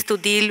needs to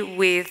deal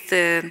with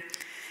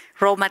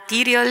raw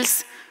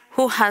materials,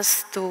 who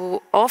has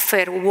to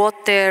offer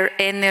water,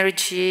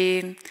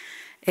 energy,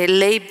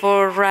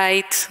 labor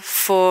rights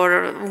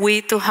for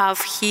we to have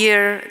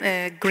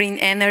here green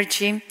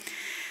energy.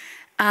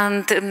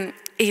 And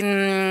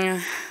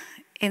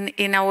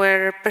in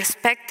our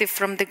perspective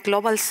from the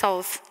global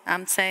south,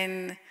 I'm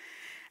saying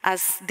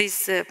as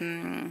this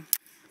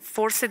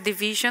forced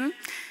division,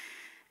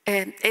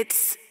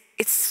 it's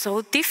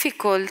so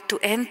difficult to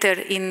enter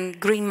in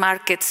green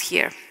markets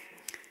here.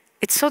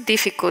 It's so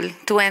difficult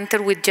to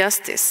enter with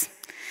justice.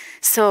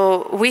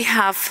 So we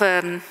have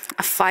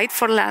a fight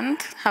for land,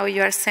 how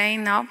you are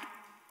saying now.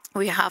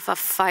 We have a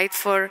fight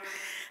for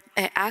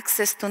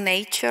access to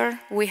nature.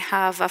 We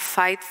have a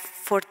fight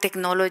for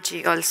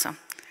technology also.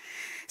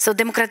 So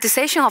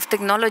democratization of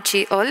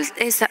technology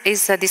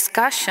is a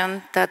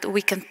discussion that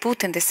we can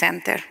put in the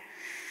center.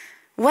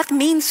 What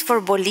means for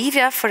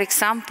Bolivia, for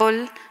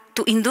example,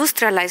 to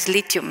industrialize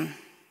lithium?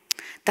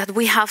 That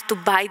we have to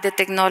buy the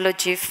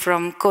technology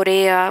from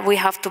Korea, we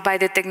have to buy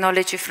the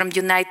technology from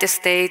United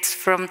States,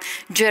 from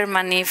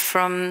Germany,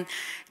 from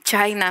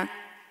China.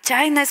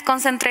 China is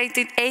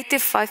concentrating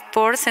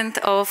 85%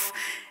 of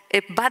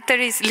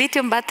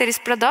lithium batteries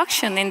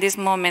production in this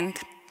moment.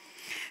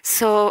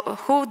 So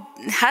who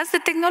has the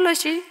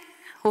technology,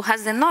 who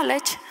has the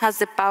knowledge, has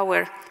the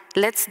power.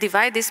 Let's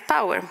divide this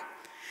power.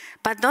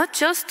 But not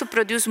just to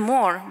produce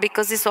more,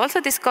 because it's also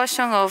a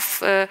discussion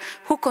of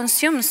who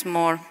consumes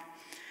more.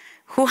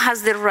 Who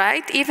has the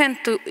right even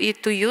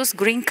to use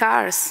green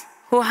cars?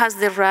 Who has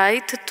the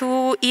right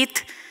to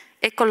eat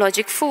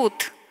ecologic food?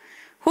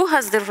 Who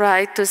has the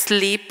right to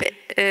sleep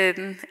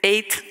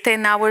 8,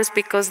 10 hours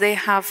because they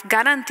have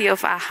guarantee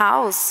of a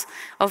house,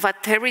 of a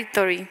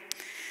territory?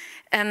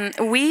 And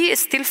we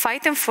still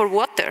fighting for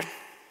water.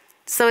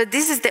 So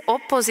this is the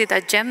opposite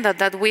agenda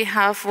that we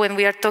have when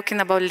we are talking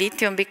about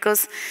lithium,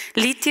 because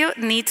lithium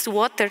needs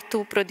water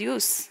to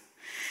produce.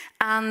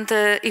 And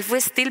if we're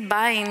still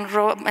buying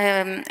raw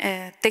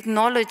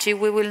technology,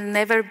 we will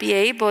never be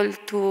able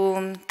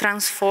to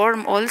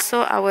transform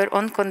also our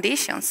own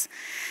conditions.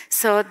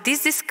 So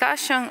this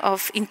discussion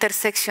of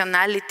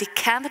intersectionality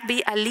can't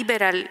be a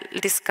liberal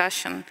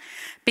discussion.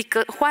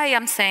 Because, why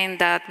I'm saying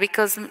that?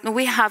 Because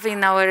we have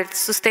in our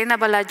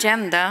sustainable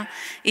agenda,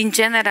 in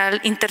general,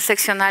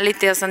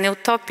 intersectionality as a new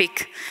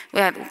topic.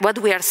 What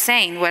we're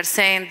saying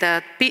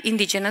that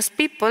indigenous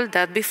people,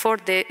 that before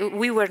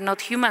we were not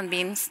human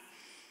beings,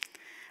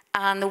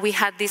 and we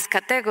had these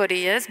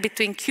categories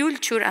between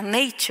culture and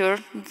nature,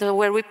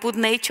 where we put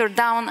nature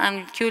down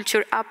and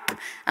culture up,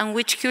 and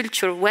which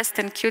culture?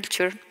 Western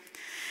culture.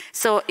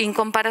 So in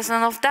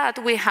comparison of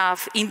that, we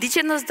have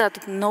indigenous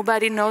that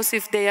nobody knows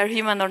if they are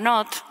human or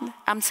not.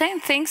 I'm saying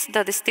things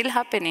that are still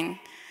happening.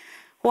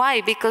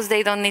 Why? Because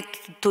they don't need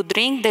to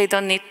drink, they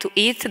don't need to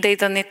eat, they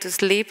don't need to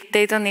sleep,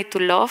 they don't need to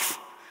love.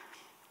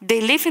 They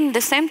live in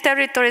the same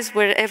territories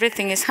where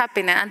everything is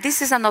happening. And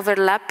this is an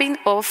overlapping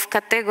of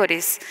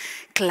categories: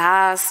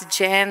 class,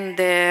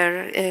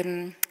 gender,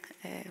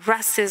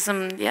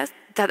 racism, yes,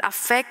 that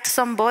affect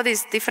some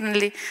bodies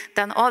differently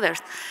than others.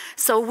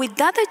 So with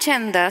that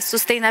agenda,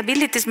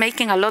 sustainability is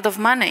making a lot of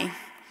money,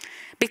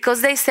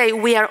 because they say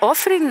we are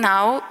offering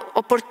now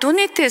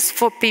opportunities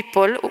for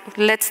people,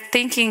 let's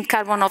think in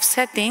carbon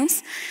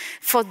offsettings,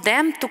 for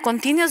them to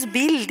continue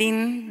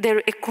building their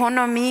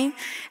economy.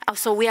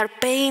 So we are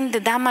paying the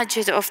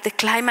damages of the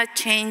climate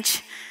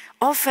change,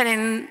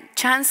 offering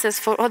chances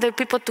for other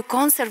people to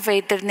conserve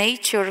their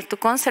nature, to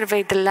conserve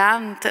the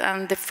land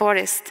and the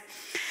forest.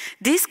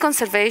 This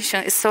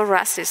conservation is so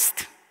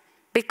racist,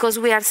 because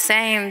we are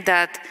saying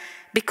that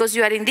because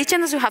you are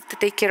indigenous, you have to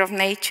take care of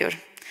nature.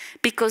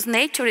 Because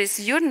nature is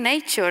your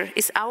nature,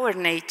 is our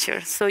nature.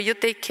 So you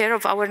take care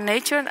of our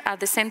nature at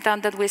the same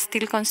time that we're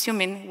still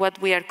consuming what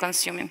we are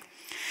consuming.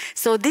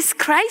 So this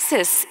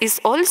crisis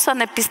is also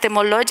an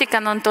epistemological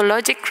and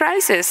ontologic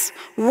crisis.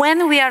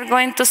 When we are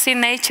going to see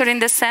nature in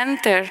the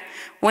center,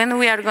 when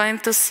we are going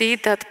to see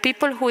that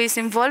people who is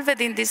involved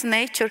in this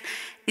nature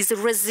is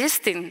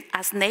resisting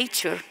as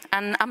nature.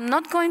 And I'm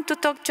not going to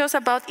talk just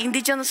about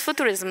indigenous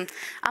futurism.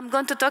 I'm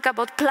going to talk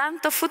about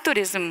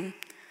plantofuturism.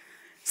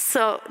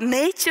 So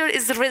nature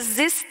is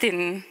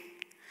resisting,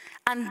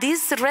 and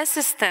this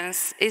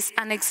resistance is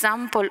an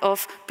example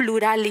of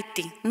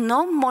plurality,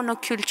 no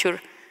monoculture,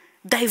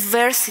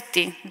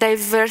 diversity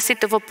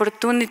of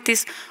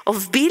opportunities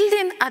of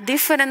building a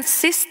different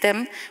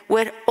system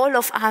where all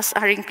of us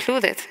are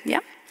included. Yeah.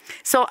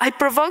 So I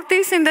provoked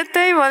this in the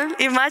table,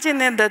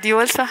 imagining that you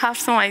also have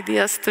some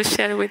ideas to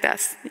share with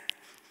us.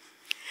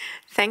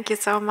 Thank you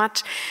so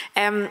much.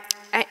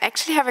 I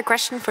actually have a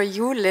question for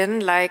you,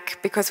 Lynn,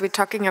 because we're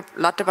talking a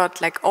lot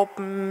about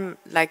open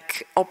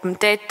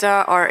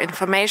data or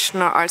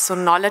information, or also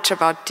knowledge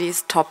about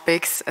these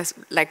topics, as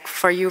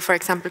for you, for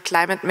example,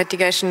 climate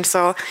mitigation.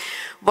 So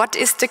what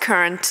is the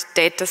current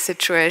data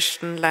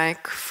situation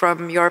like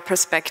from your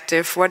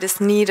perspective? What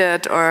is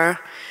needed, or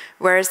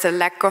where is the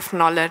lack of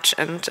knowledge?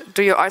 And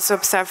do you also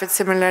observe it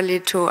similarly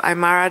to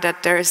Aymara,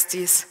 that there is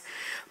these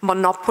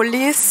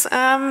monopolies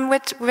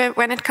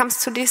when it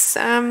comes to this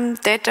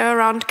data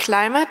around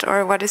climate,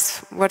 or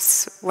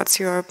what's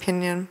your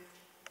opinion?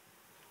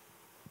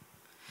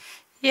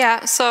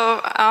 Yeah,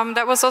 so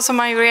that was also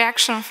my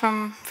reaction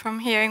from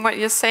hearing what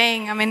you're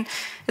saying. I mean,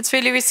 it's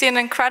really, we see an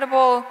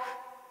incredible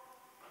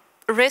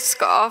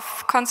risk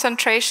of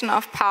concentration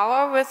of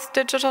power with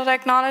digital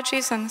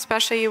technologies, and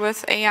especially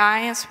with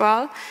AI as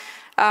well.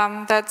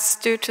 That's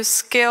due to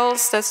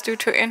skills, that's due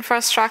to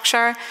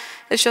infrastructure.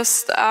 It's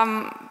just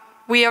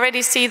we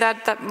already see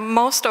that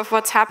most of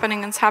what's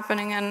happening is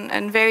happening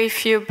in very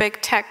few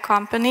big tech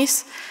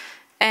companies.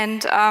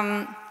 And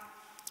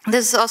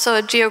this is also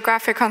a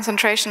geographic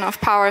concentration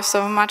of power,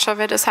 so much of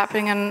it is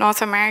happening in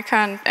North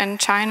America and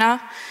China.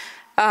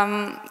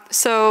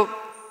 So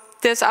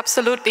there's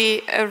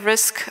absolutely a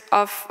risk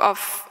of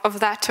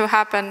that to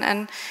happen.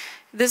 And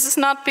this is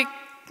not,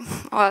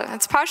 well,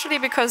 it's partially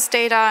because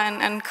data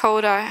and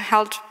code are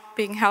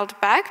being held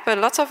back, but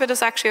lots of it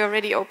is actually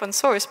already open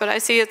source. But I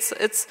see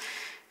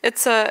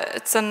it's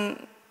a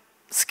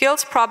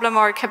skills problem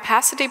or a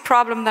capacity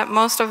problem that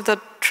most of the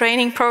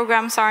training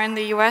programs are in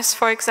the US,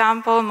 for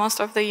example, most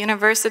of the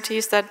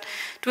universities that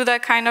do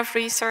that kind of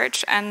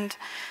research, and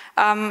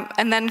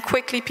then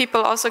quickly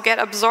people also get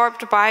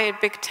absorbed by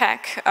big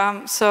tech.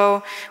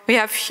 So we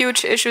have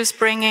huge issues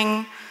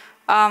bringing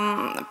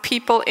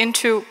people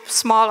into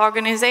small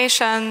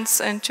organizations,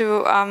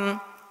 into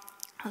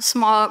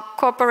small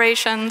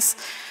corporations,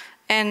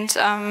 and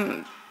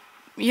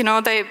you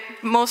know, they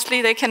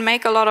can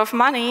make a lot of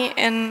money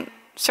in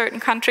certain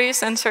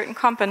countries and certain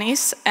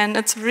companies, and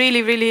it's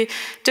really, really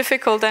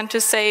difficult then to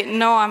say,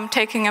 no, I'm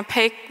taking a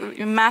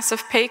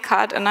massive pay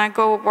cut and I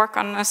go work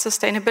on a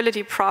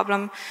sustainability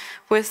problem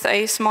with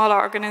a smaller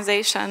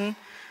organization.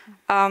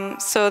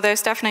 So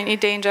there's definitely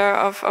danger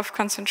of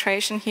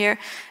concentration here.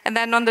 And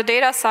then on the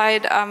data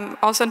side,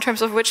 also in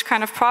terms of which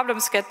kind of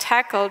problems get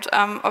tackled,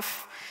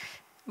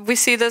 we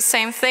see the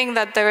same thing,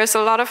 that there is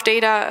a lot of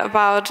data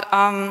about,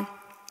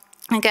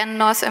 again,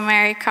 North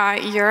America,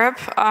 Europe,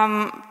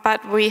 but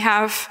we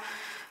have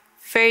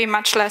very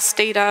much less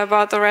data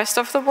about the rest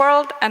of the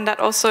world, and that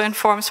also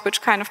informs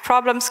which kind of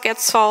problems get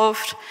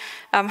solved,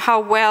 how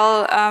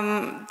well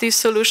these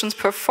solutions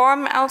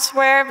perform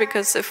elsewhere,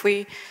 because if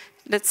we,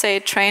 let's say,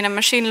 train a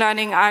machine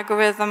learning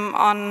algorithm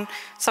on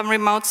some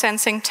remote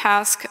sensing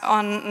task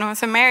on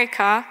North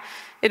America,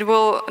 it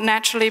will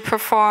naturally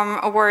perform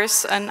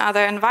worse in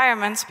other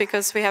environments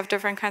because we have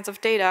different kinds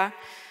of data.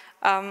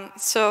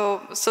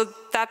 So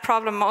that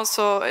problem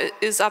also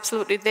is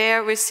absolutely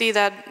there. We see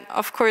that,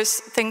 of course,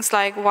 things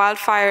like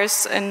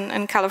wildfires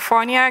in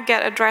California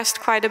get addressed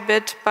quite a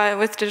bit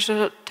with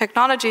digital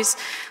technologies.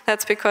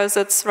 That's because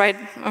it's right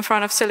in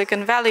front of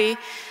Silicon Valley.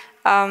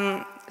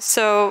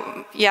 So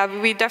yeah,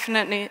 we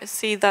definitely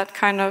see that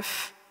kind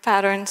of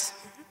patterns.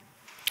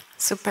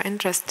 Super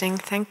interesting,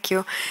 thank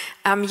you.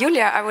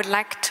 Julia, I would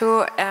like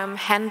to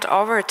hand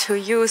over to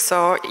you.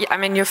 So, I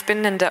mean, you've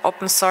been in the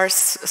open source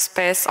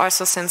space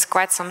also since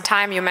quite some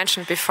time. You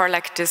mentioned before,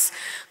 like, this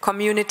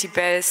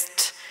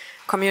community-based,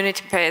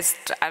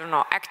 I don't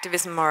know,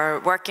 activism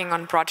or working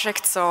on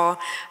projects. So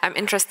I'm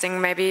interested,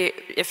 maybe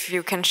if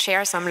you can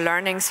share some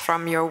learnings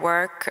from your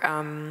work,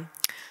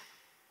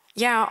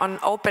 yeah, on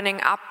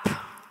opening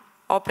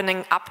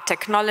up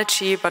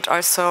technology, but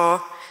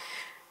also,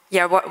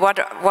 yeah,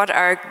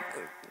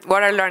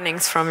 what are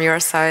learnings from your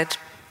side?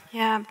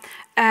 Yeah,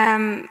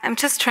 I'm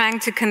just trying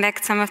to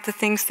connect some of the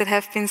things that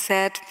have been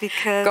said,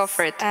 because go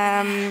for it.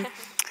 I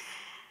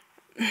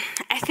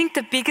think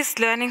the biggest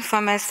learning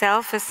for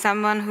myself, as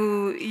someone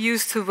who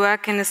used to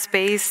work in a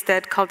space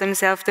that called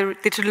themselves the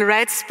digital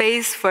rights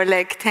space for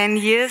like 10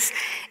 years,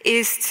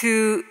 is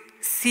to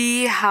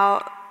see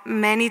how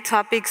many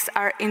topics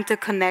are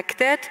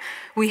interconnected.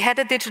 We had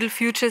a Digital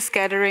Futures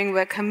gathering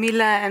where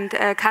Camilla and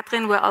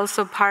Katrin were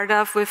also part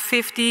of, with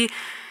 50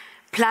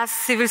 plus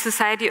civil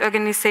society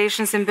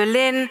organizations in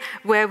Berlin,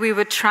 where we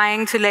were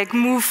trying to like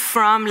move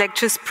from like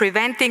just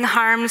preventing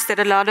harms that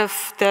a lot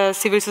of the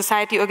civil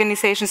society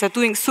organizations are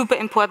doing, super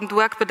important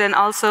work, but then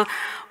also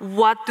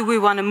what do we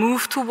want to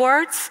move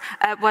towards?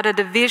 What are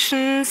the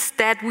visions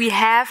that we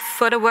have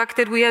for the work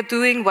that we are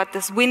doing? What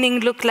does winning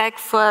look like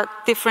for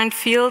different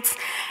fields?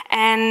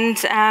 And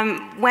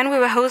when we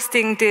were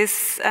hosting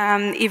this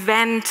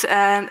event,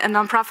 a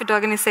nonprofit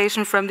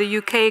organization from the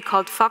UK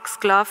called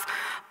Foxglove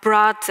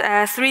brought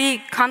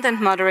 3 content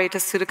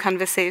moderators to the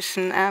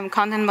conversation,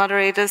 content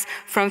moderators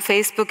from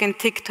Facebook and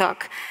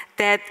TikTok,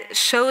 that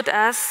showed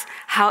us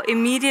how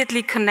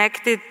immediately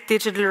connected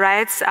digital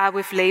rights are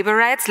with labor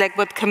rights, like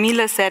what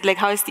Camilla said, like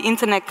how is the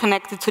internet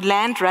connected to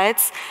land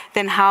rights,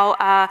 then how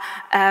are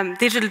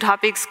digital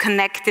topics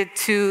connected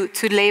to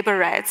labor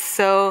rights.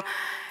 So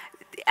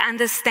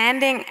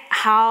understanding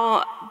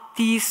how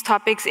these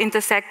topics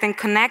intersect and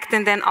connect,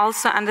 and then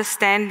also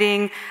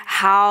understanding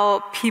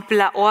how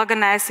people are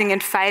organizing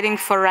and fighting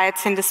for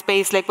rights in the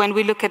space. Like when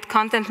we look at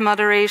content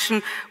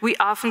moderation, we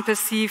often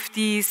perceive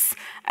these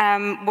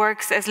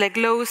works as like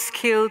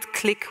low-skilled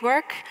click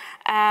work.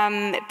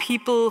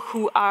 People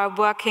who are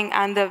working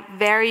under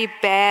very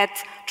bad,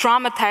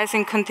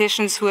 traumatizing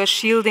conditions, who are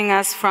shielding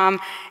us from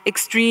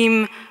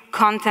extreme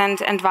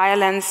content and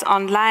violence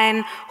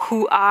online,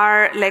 who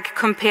are like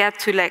compared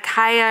to like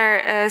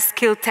higher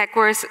skilled tech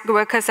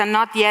workers are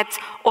not yet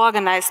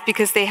organized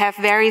because they have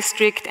very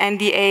strict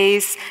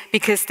NDAs,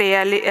 because they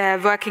are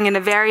working in a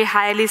very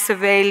highly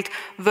surveilled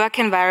work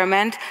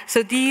environment.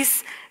 So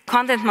these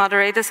content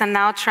moderators are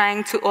now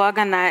trying to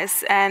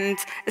organize, and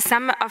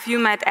some of you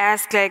might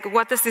ask, like,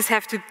 what does this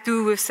have to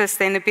do with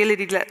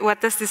sustainability?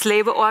 What does this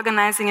labor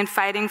organizing and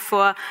fighting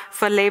for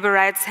labor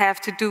rights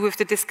have to do with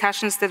the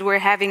discussions that we're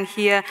having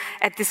here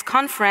at this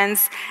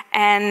conference?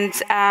 And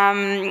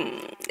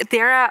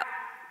there are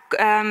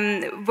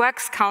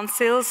works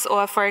councils,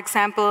 or for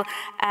example,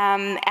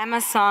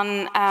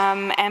 Amazon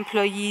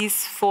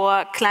employees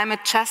for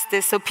climate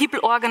justice. So people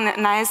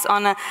organize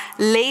on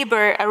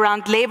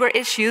around labor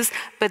issues,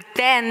 but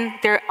then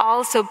they're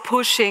also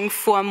pushing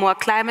for more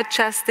climate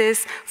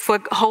justice, for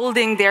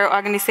holding their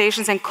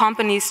organizations and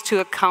companies to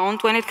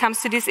account when it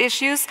comes to these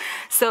issues.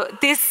 So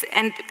this,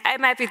 and I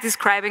might be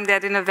describing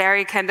that in a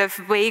very kind of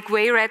vague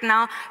way right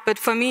now, but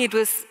for me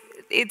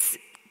it's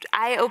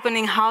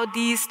eye-opening how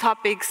these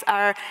topics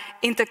are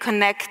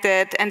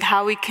interconnected, and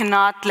how we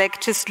cannot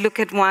like just look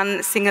at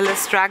one singular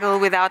struggle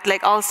without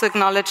like also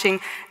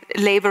acknowledging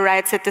labor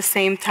rights at the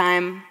same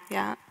time.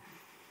 Yeah.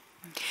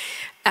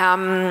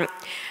 And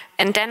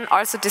then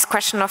also this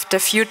question of the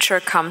future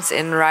comes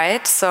in,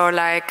 right? So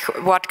like,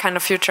 what kind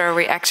of future are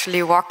we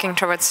actually walking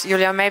towards?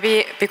 Julia,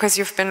 maybe because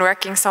you've been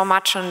working so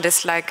much on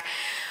this, like,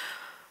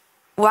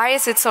 why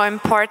is it so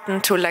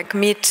important to like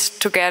meet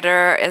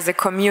together as a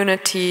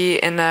community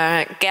in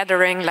a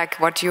gathering like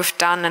what you've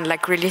done and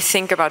like really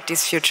think about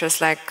these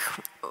futures? Like,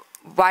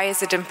 why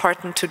is it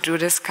important to do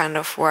this kind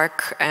of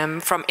work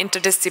from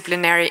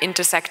interdisciplinary,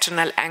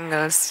 intersectional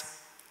angles?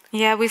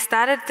 Yeah, we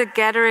started the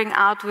gathering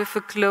out with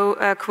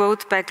a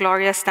quote by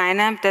Gloria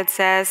Steinem that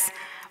says,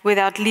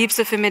 "Without leaps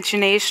of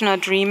imagination or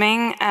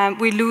dreaming,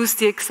 we lose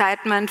the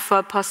excitement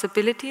for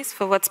possibilities,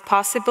 for what's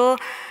possible,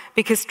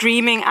 because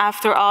dreaming,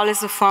 after all,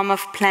 is a form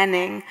of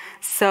planning."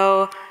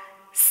 So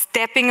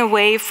stepping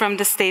away from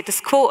the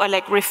status quo, or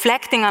like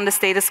reflecting on the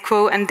status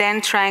quo and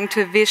then trying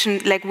to envision,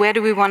 like, where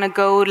do we want to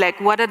go? Like,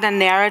 what are the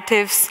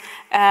narratives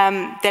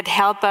that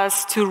help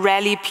us to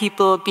rally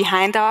people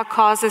behind our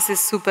causes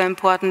is super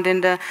important in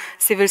the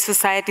civil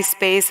society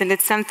space. And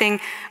it's something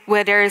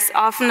where there is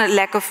often a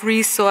lack of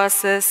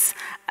resources,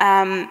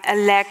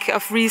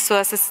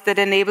 that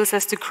enables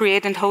us to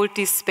create and hold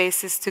these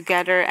spaces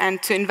together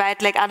and to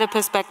invite like other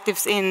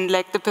perspectives in,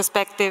 like the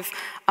perspective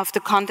of the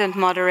content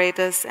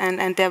moderators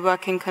and their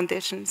working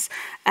conditions.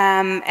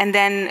 And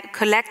then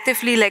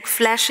collectively like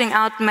fleshing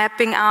out,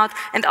 mapping out,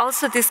 and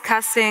also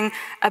discussing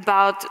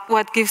about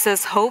what gives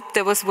us hope.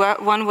 There was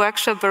one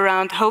workshop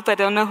around hope. I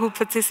don't know who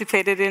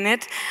participated in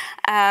it,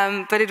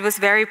 but it was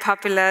very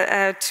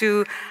popular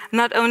to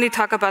not only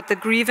talk about the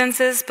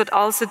grievances, but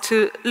also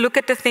to look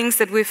at the things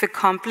that we've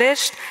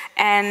accomplished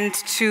and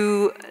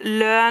to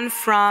learn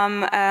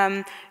from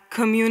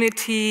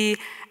community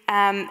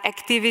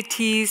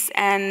activities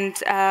and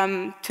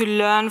to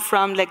learn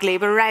from like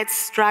labor rights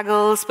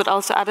struggles, but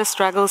also other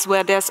struggles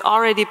where there's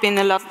already been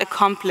a lot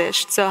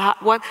accomplished. So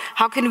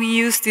how can we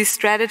use these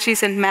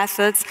strategies and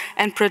methods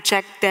and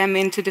project them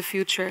into the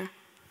future?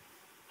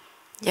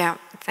 Yeah,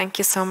 thank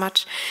you so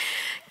much.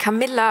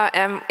 Camilla,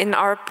 in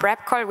our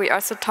prep call, we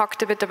also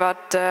talked a bit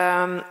about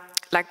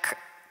like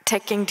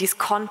taking these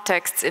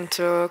contexts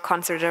into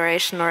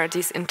consideration or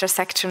these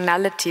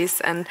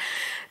intersectionalities. And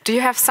do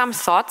you have some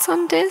thoughts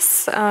on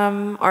this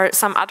or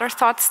some other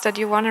thoughts that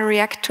you want to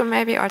react to,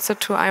 maybe also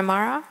to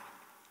Aymara?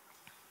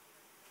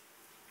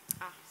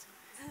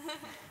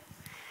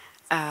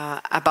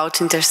 About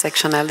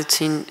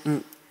intersectionality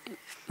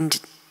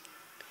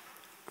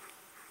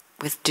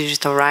with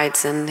digital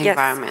rights and the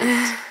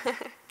environment.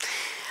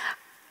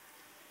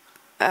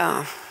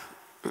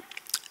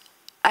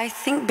 I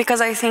think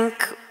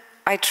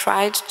I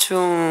tried to,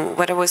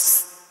 what I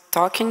was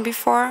talking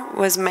before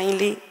was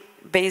mainly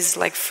based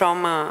like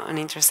from an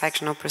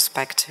intersectional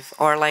perspective,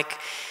 or like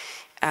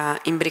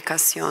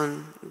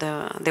imbricación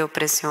de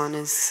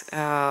opresiones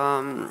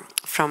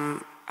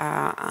from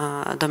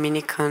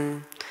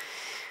Dominican,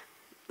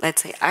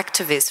 let's say,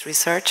 activist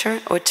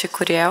researcher, Oti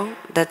Curiel,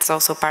 that's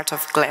also part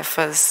of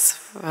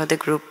GLEFAS, the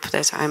group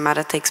that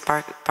Aymara takes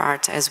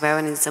part as well,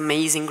 and it's an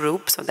amazing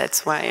group, so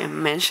that's why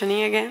I'm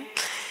mentioning again.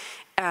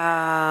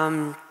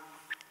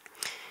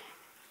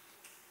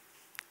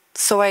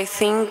 So I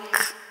think,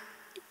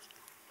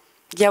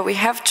 yeah, we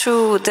have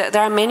to,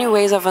 there are many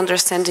ways of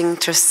understanding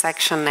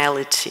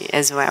intersectionality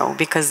as well,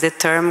 because the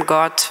term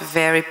got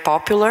very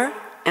popular,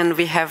 and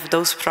we have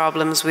those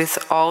problems with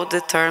all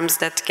the terms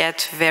that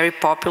get very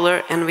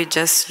popular, and we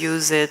just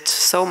use it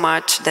so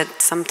much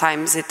that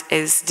sometimes it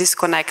is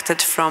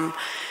disconnected from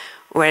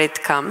where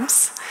it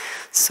comes.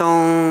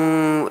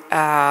 So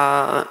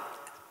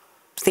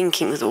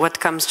thinking what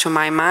comes to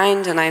my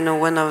mind, and I know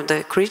one of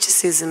the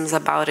criticisms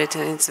about it,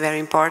 and it's very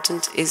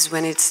important, is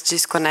when it's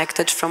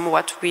disconnected from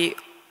what we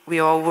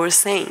all were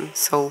saying.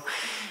 So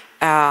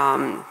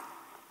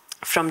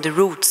from the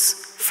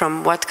roots,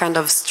 from what kind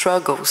of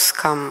struggles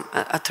come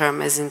a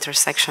term as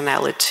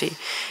intersectionality.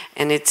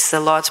 And it's a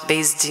lot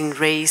based in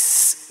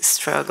race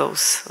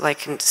struggles,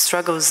 like in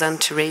struggles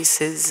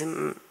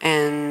anti-racism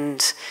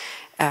and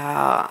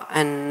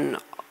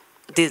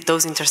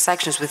those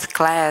intersections with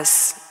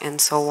class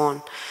and so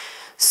on.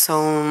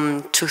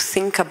 So to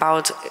think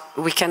about,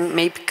 we can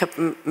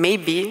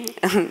maybe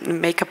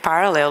make a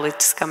parallel.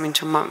 It's coming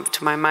to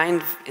my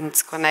mind, and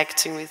it's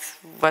connecting with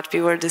what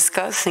we were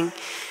discussing,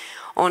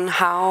 on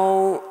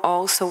how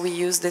also we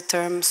use the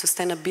term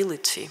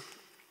sustainability.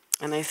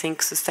 And I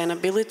think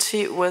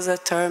sustainability was a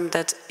term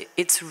that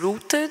it's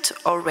rooted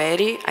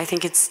already. I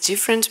think it's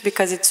different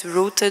because it's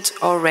rooted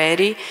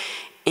already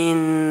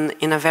in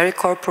a very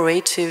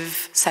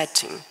corporative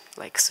setting.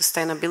 Like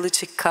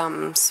sustainability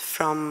comes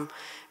from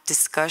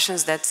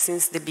discussions that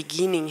since the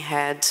beginning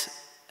had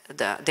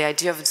the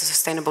idea of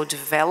sustainable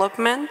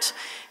development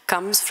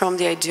comes from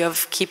the idea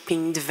of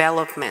keeping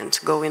development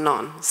going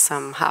on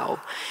somehow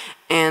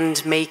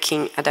and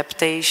making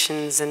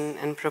adaptations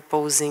and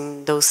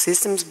proposing those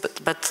systems,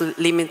 but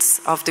limits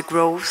of the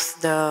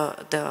growth.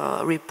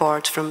 The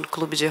report from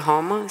Club de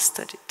Roma is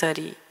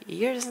 30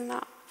 years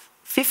now,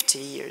 50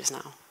 years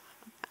now.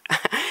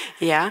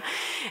 Yeah,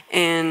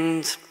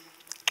 and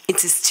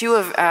it's still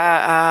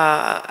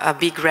a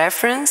big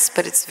reference,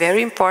 but it's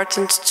very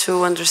important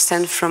to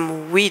understand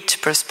from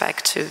which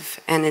perspective,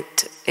 and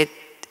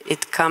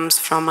it comes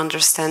from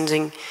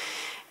understanding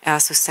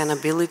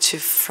sustainability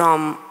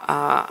from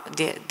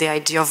the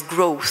idea of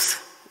growth,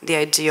 the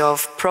idea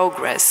of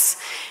progress.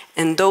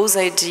 And those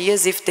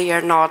ideas, if they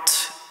are not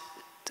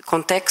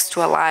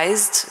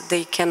contextualized,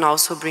 they can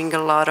also bring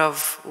a lot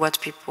of what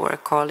people are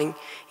calling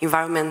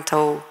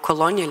environmental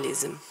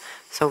colonialism.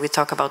 So we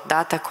talk about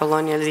data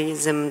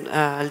colonialism.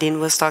 Lynn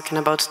was talking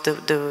about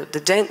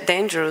the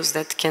dangers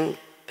that can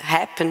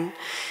happen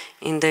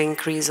in the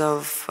increase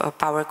of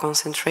power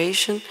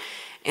concentration.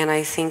 And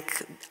I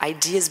think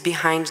ideas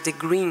behind the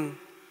green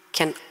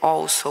can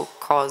also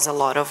cause a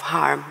lot of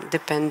harm,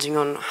 depending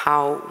on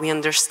how we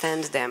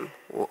understand them.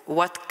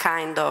 What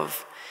kind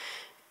of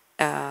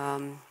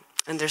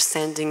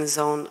understandings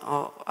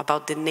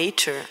about the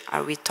nature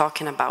are we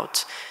talking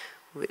about?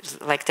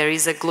 Like, there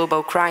is a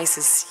global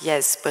crisis,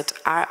 yes, but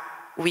are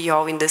we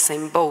all in the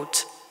same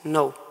boat?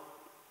 No,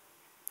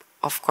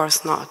 of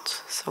course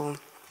not. So,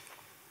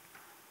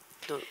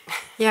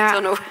 yeah,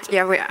 don't know.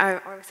 Yeah.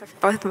 I always have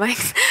both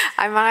mics.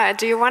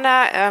 Do you want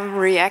to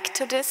react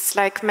to this?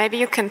 Like, maybe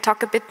you can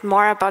talk a bit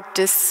more about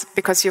this,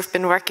 because you've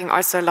been working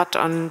also a lot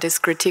on this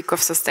critique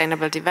of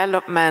sustainable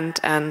development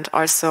and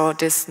also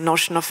this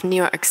notion of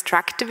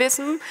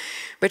neo-extractivism,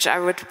 which I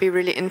would be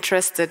really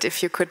interested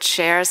if you could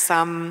share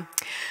some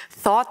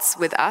thoughts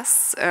with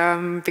us,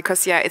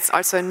 because yeah, it's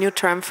also a new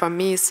term for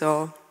me.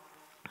 So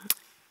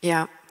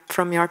yeah,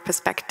 from your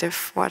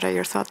perspective, what are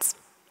your thoughts?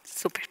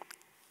 Super.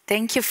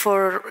 Thank you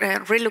for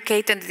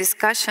relocating the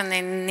discussion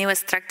in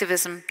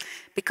neo-extractivism,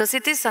 because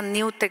it is a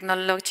new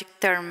technological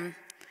term.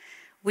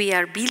 We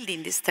are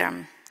building this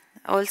term.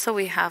 Also,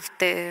 we have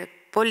the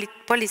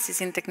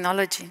policies in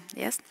technology,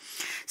 yes?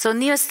 So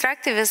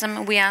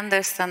neo-extractivism we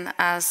understand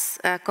as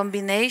a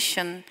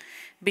combination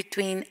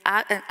between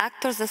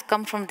actors that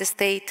come from the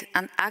state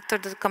and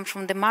actors that come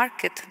from the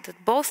market, that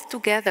both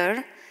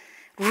together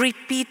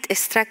repeat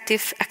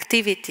extractive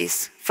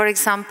activities. For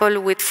example,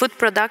 with food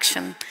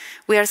production,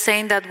 we are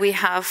saying that we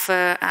have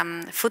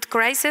food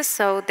crisis,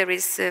 so there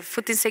is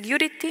food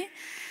insecurity,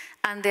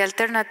 and the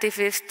alternative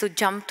is to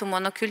jump to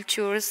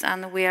monocultures,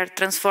 and we are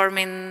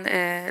transforming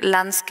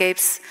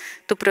landscapes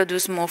to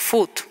produce more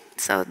food.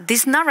 So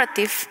this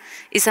narrative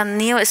is a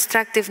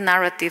neo-extractive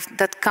narrative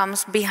that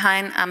comes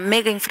behind a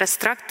mega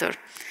infrastructure.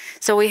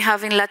 So we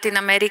have in Latin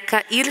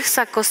America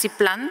IRSA COSI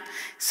plan.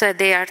 So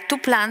they are two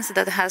plants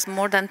that has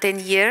more than 10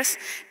 years.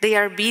 They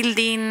are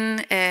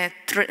building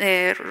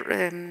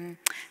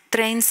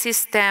train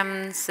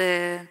systems,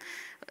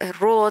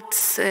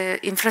 roads,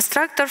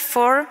 infrastructure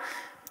for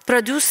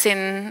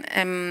producing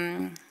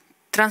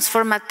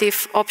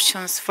transformative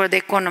options for the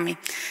economy.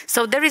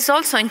 So there is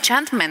also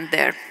enchantment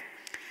there.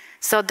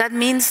 So that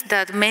means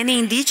that many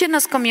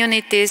indigenous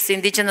communities,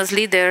 indigenous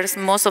leaders,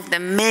 most of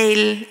them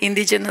male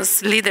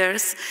indigenous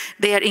leaders,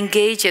 they are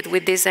engaged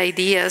with these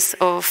ideas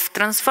of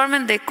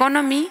transforming the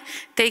economy,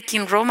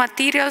 taking raw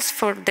materials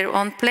for their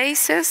own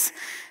places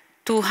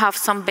to have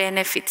some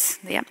benefits,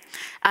 yeah?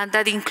 And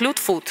that include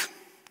food,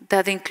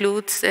 that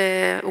includes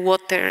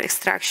water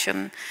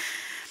extraction.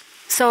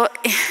 So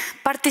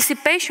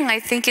participation, I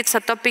think it's a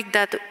topic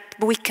that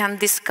we can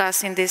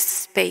discuss in this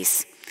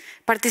space.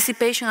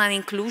 Participation and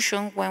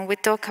inclusion, when we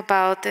talk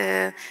about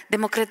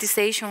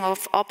democratization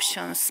of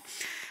options.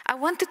 I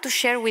wanted to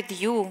share with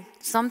you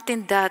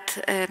something that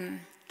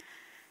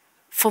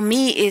for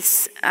me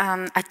is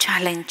a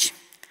challenge.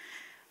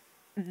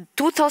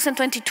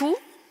 2022,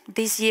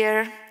 this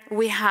year,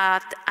 we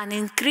had an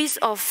increase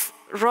of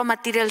raw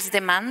materials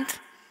demand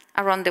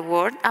around the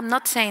world. I'm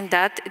not saying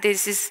that.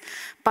 This is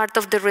part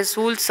of the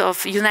results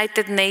of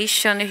United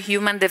Nations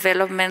Human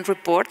Development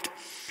Report.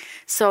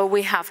 So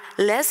we have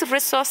less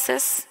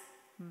resources,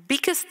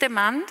 biggest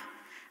demand,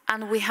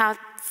 and we have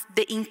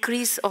the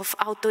increase of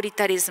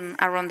authoritarianism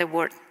around the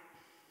world.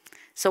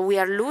 So we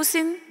are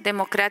losing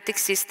democratic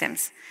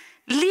systems.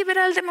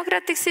 Liberal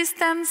democratic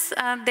systems,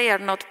 they are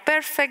not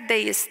perfect.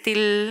 They are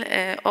still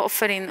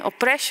offering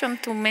oppression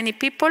to many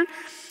people,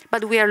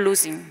 but we are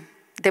losing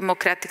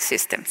democratic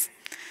systems.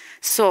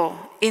 So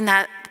in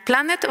a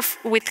planet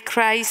with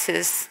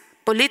crisis,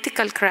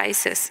 political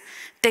crisis,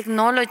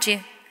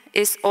 technology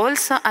is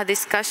also a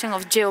discussion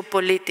of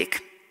geopolitics.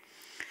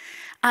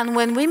 And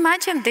when we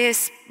imagine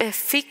this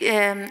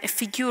figure,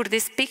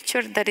 this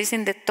picture that is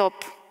in the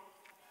top,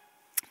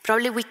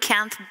 probably we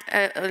can't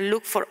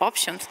look for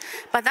options,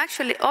 but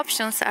actually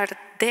options are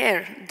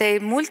there. They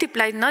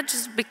multiply not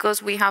just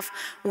because we have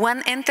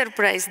one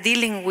enterprise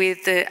dealing with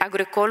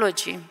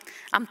agroecology.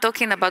 I'm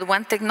talking about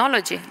one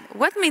technology.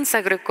 What means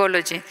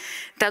agroecology?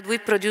 That we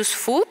produce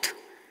food,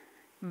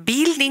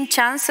 building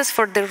chances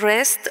for the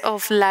rest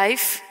of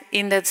life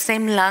in the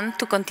same land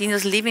to continue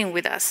living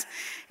with us.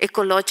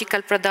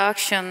 Ecological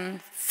production,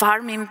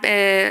 farming,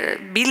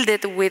 build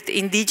it with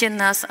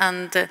indigenous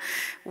and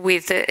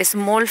with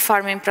small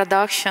farming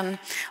production.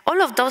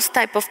 All of those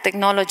type of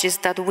technologies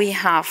that we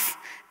have,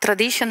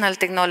 traditional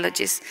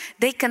technologies,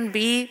 they can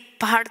be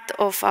part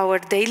of our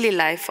daily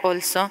life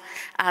also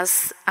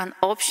as an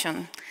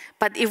option.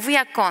 But if we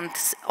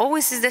account,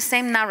 always is the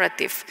same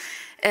narrative.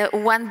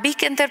 One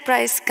big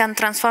enterprise can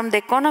transform the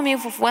economy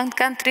of one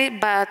country,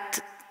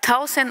 but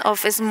thousands of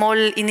small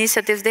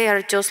initiatives, they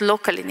are just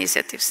local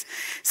initiatives.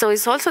 So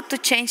it's also to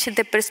change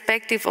the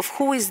perspective of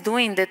who is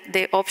doing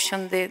the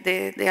option,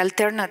 the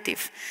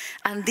alternative.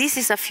 And this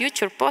is a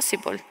future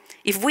possible.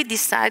 If we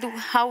decide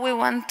how we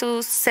want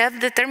to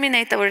self-determine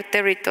our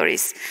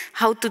territories,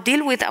 how to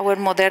deal with our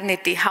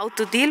modernity, how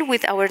to deal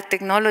with our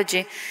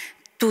technology,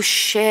 to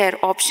share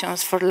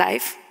options for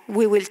life,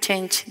 we will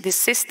change this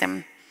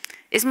system.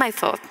 Is my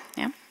thought.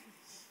 Yeah.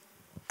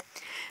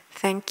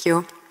 Thank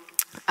you.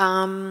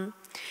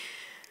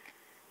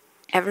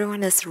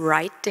 Everyone is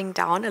writing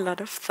down a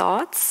lot of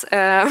thoughts.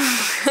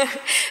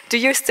 Do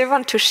you still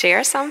want to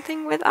share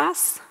something with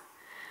us?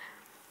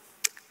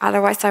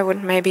 Otherwise, I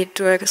would maybe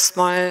do a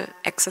small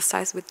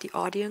exercise with the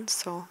audience.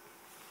 So,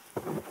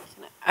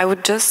 I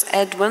would just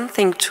add one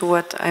thing to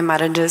what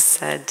Aymara just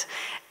said.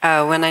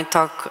 When I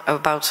talked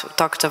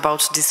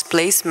about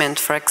displacement,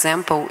 for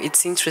example,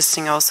 it's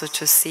interesting also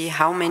to see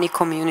how many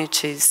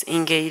communities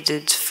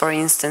engaged, for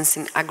instance,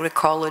 in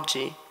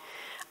agroecology,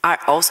 are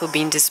also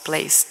being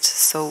displaced.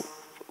 So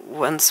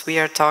once we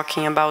are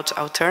talking about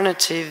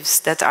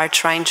alternatives that are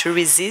trying to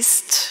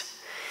resist,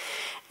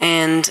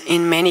 and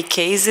in many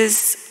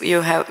cases, we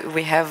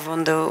have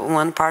on the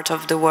one part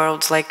of the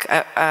world like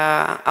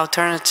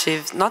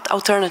alternatives, not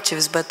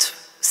alternatives, but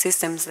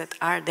systems that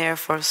are there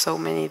for so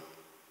many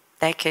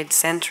decades,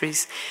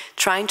 centuries,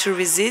 trying to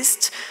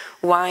resist,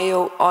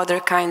 while other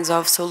kinds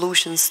of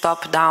solutions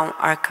top-down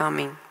are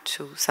coming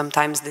to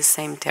sometimes the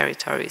same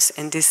territories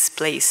and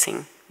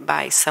displacing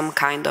by some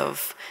kind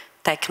of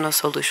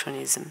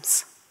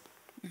techno-solutionisms.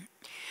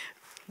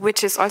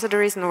 Which is also the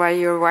reason why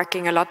you're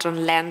working a lot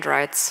on land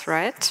rights,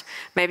 right?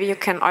 Maybe you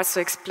can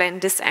also explain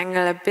this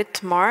angle a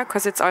bit more,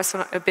 because it's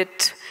also a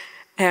bit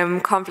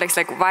complex.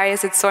 Like, why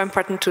is it so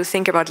important to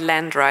think about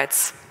land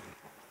rights?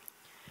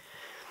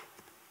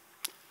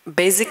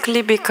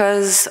 Basically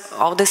because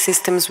all the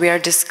systems we are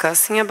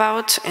discussing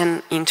about,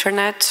 and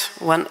internet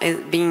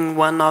being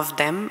one of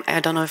them, I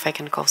don't know if I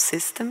can call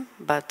system,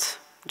 but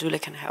Julia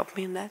can help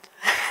me in that.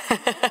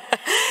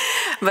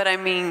 But I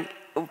mean,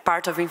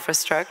 part of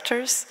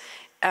infrastructures,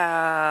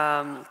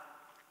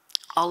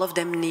 all of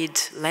them need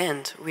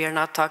land. We are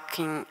not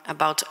talking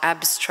about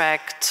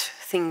abstract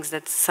things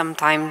that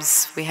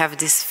sometimes we have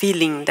this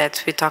feeling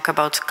that we talk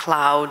about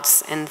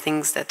clouds and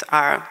things that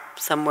are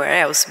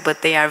somewhere else,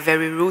 but they are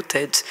very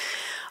rooted.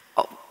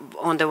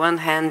 On the one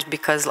hand,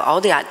 because all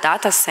the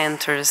data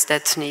centers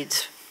that need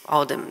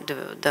all the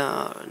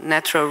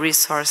natural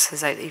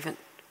resources,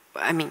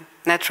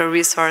 natural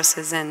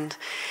resources and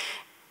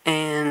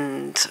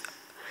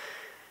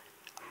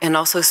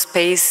also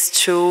space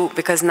too,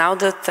 because now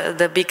that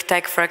the big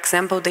tech, for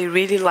example, they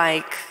really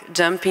like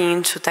jumping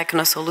into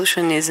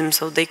techno-solutionism,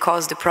 so they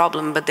cause the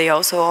problem, but they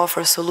also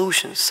offer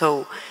solutions.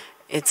 So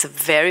it's a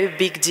very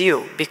big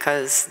deal,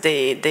 because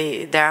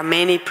there are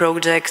many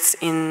projects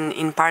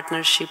in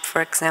partnership,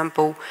 for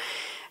example,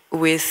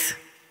 with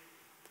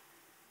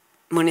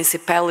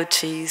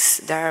municipalities.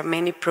 There are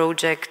many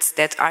projects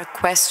that are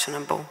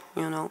questionable,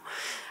 you know.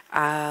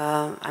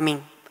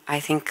 I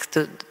think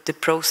the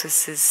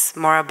process is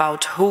more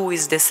about who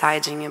is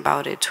deciding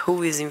about it,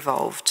 who is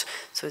involved.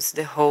 So it's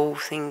the whole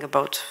thing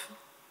about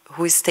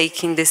who is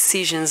taking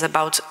decisions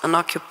about an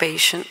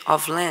occupation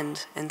of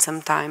land. And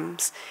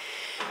sometimes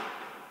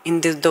in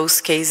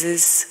those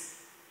cases,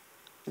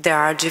 there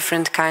are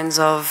different kinds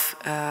of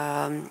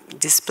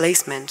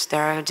displacement.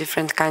 There are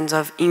different kinds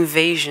of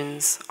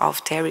invasions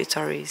of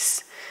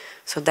territories.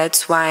 So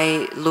that's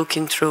why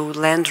looking through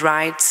land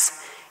rights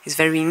is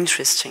very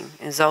interesting.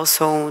 It's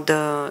also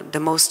the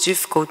most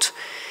difficult,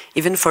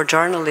 even for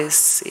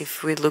journalists.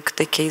 If we look at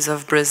the case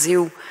of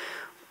Brazil,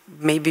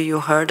 maybe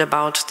you heard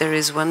about, there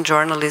is one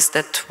journalist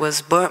that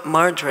was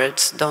murdered,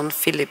 Don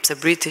Phillips, a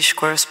British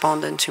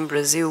correspondent in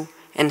Brazil,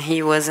 and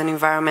he was an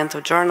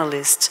environmental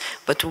journalist.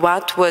 But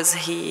what was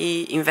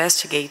he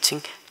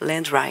investigating?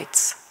 Land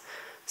rights.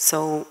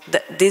 So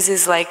this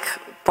is like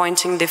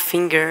pointing the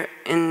finger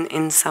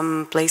in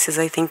some places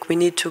I think we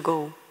need to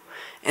go.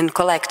 And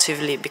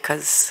collectively,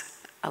 because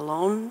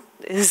alone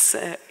is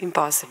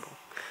impossible.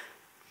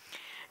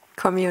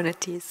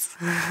 Communities.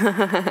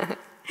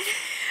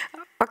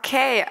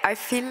 Okay, I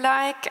feel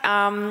like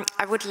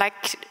I would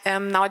like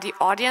now the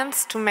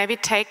audience to maybe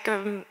take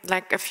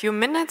like a few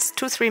minutes,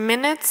 2-3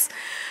 minutes,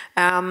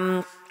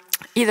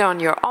 either on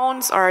your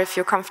own, or if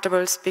you're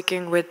comfortable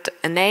speaking with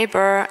a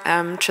neighbor,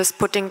 just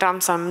putting down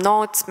some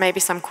notes,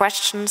 maybe some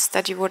questions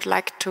that you would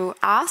like to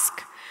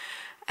ask.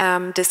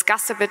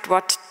 Discuss a bit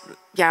what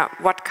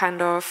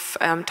kind of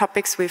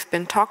topics we've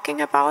been talking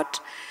about,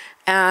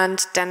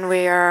 and then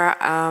we're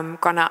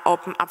gonna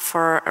open up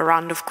for a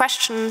round of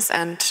questions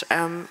and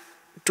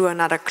do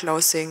another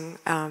closing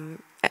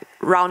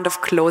round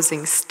of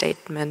closing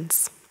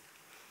statements.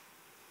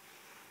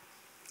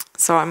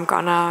 So I'm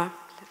gonna,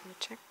 let me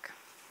check.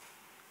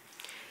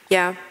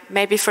 Yeah,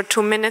 maybe for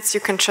 2 minutes you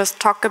can just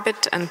talk a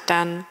bit, and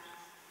then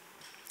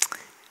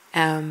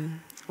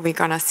we're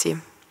gonna see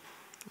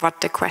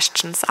what the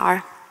questions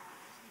are.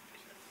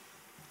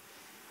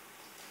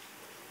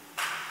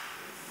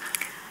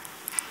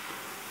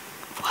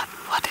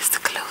 What is the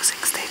closing?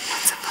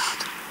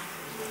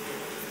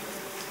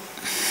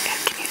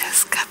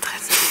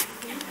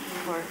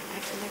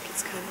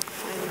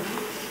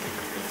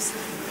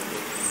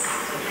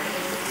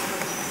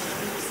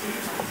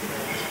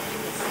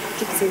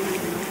 What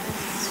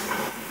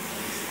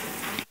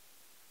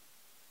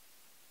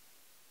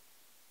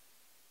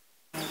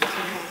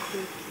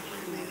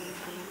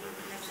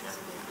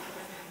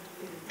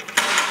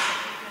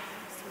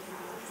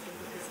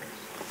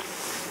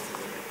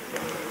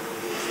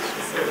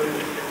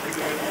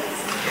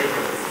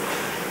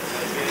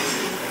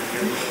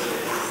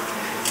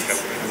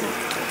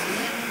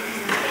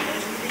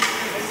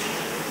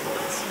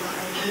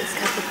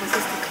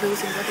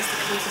ist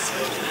die closest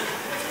Richtung?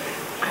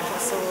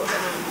 Einfach so,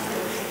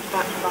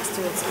 was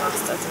du jetzt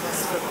machst, also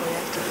was für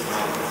Projekte du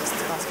machst,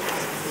 was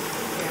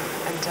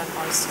yeah. And then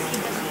also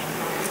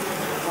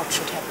what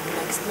should happen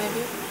next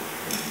maybe?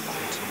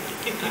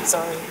 But,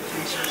 sorry.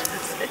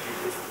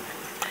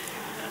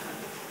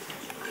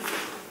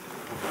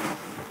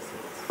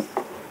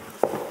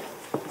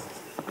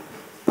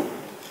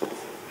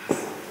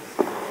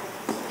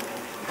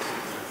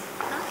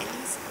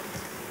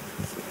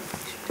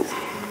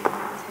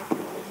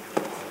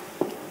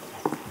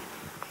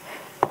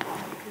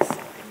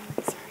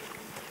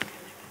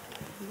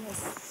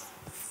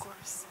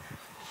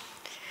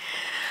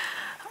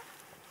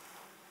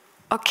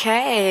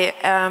 Okay,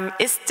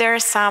 is there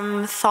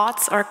some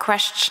thoughts or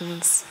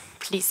questions,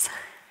 please?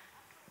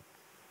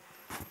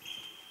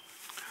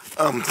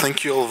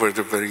 Thank you all for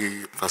the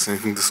very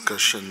fascinating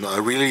discussion. I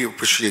really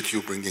appreciate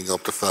you bringing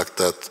up the fact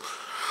that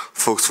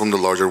folks from the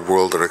larger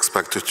world are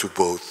expected to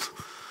both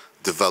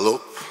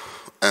develop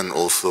and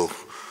also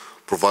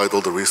provide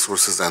all the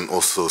resources and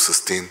also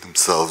sustain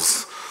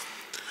themselves.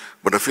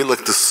 But I feel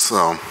like this,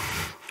 I'm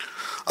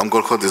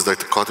going to call this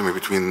dichotomy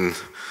between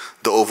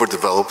the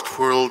overdeveloped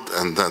world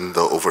and then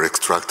the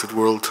over-extracted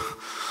world.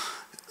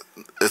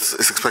 It's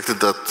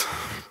expected that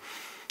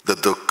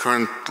the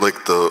current,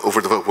 like the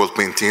overdeveloped world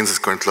maintains its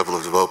current level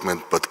of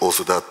development, but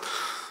also that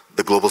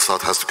the global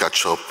south has to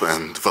catch up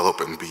and develop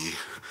and be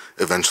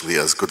eventually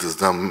as good as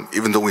them,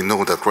 even though we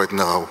know that right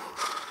now,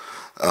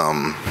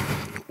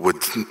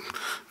 with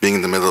being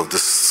in the middle of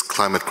this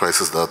climate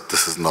crisis, that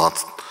this is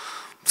not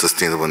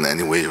sustainable in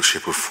any way or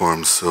shape or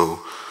form. So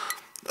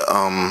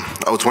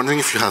I was wondering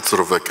if you had sort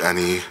of like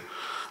any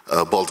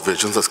bold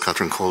visions, as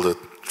Catherine called it,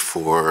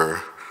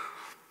 for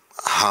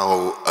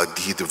how a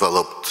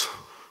de-developed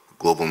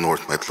global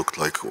north might look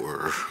like,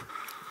 or...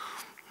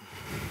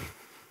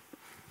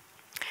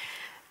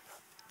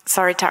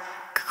 Sorry,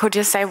 could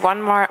you say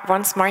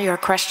once more your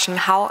question,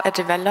 how a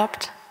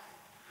developed?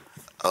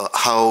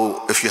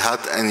 How, if you had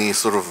any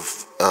sort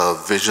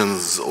of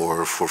visions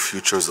or for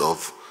futures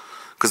of,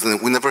 because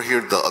we never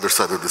hear the other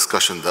side of the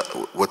discussion, that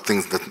what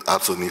things that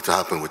absolutely need to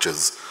happen, which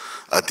is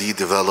a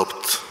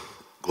de-developed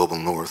global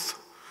north,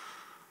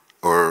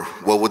 or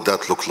what would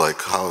that look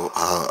like?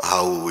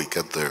 How will we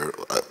get there?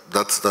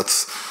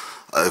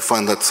 I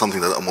find that something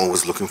that I'm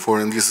always looking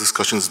for in these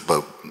discussions,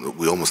 but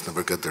we almost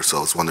never get there. So I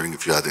was wondering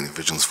if you had any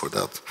visions for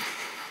that.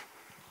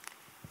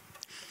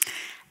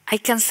 I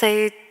can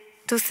say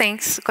two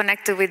things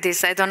connected with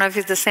this. I don't know if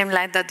it's the same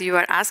line that you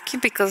are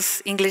asking,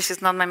 because English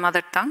is not my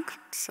mother tongue,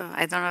 so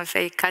I don't know if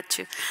I catch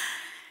you.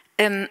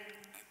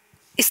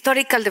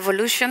 Historical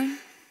devolution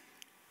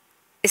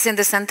is in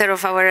the center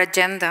of our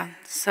agenda,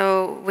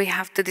 so we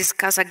have to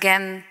discuss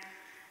again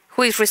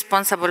who is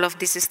responsible of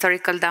this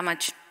historical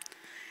damage.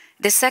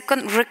 The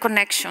second,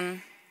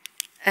 reconnection.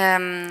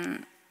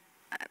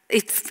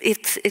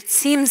 It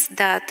seems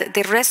that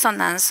the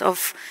resonance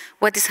of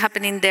what is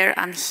happening there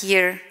and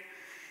here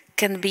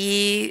can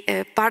be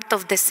part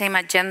of the same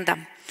agenda.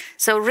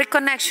 So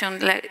reconnection,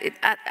 like,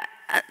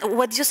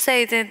 what you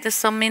said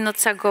some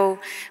minutes ago,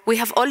 we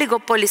have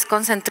oligopolies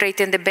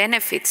concentrating the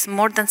benefits.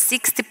 More than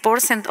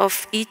 60%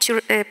 of each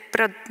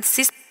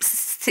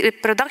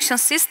production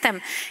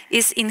system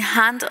is in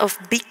hand of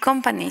big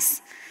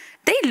companies.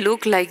 They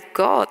look like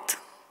God,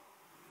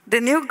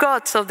 the new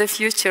gods of the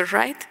future,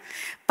 right?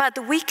 But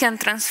we can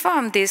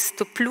transform this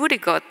to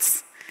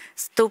plurigods,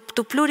 to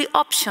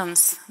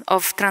pluri-options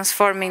of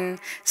transforming.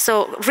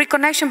 So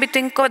reconnection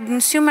between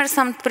consumers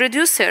and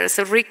producers,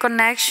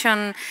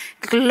 reconnection,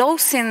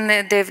 closing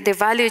the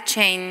value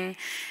chain,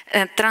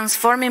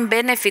 transforming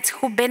benefits,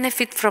 who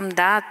benefit from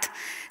that.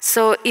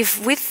 So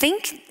if we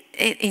think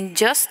in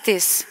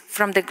justice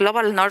from the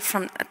global north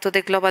to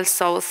the global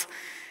south,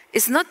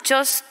 it's not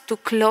just to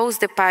close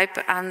the pipe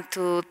and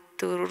to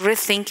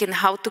rethinking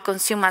how to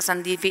consume as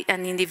an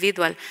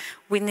individual.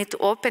 We need to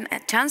open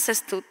chances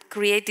to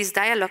create this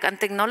dialogue, and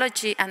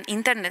technology and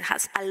internet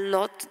has a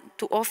lot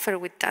to offer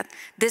with that.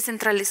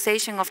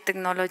 Decentralization of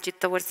technology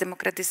towards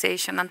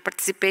democratization and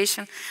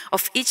participation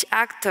of each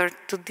actor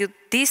to do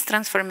this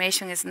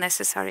transformation is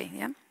necessary,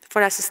 yeah,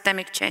 for a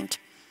systemic change.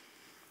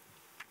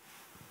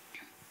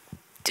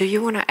 Do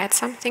you want to add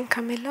something,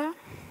 Camilla?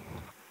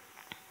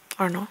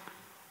 Or no?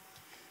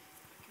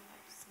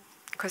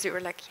 Because you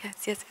were like,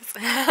 yes, yes, yes.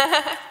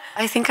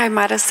 I think I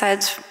might have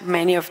said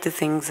many of the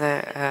things.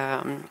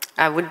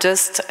 I would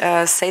just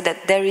say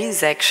that there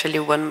is actually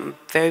one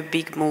very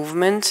big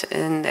movement,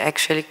 and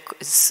actually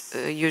it's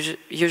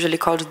usually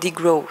called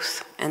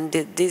degrowth. And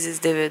this is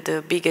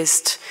the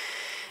biggest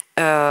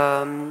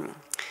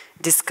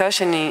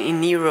discussion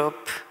in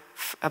Europe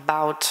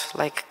about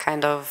like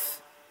kind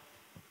of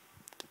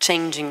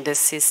changing the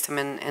system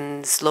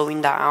and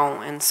slowing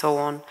down and so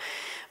on.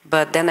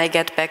 But then I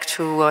get back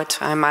to what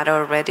Aymara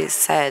already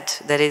said,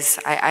 that is,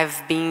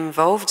 I've been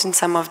involved in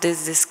some of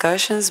these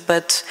discussions,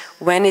 but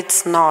when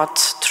it's not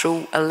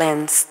through a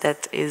lens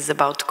that is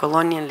about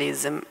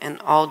colonialism and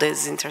all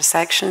these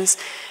intersections,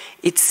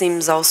 it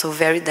seems also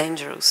very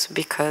dangerous,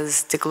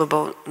 because the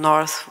global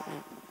north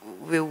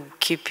will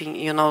keep,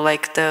 you know,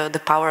 like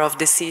the power of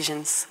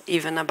decisions,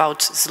 even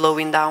about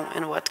slowing down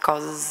and what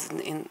causes,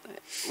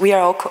 we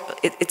are all,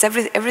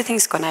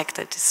 everything's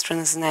connected, it's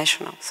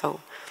transnational,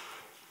 so.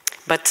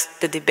 But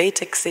the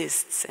debate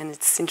exists, and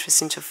it's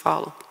interesting to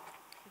follow.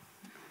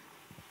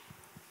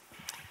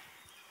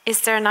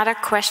 Is there another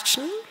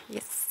question?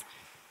 Yes.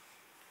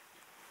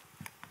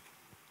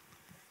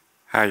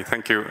 Hi,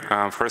 thank you.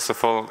 First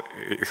of all,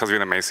 it has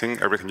been amazing,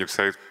 everything you've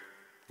said.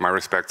 My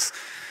respects.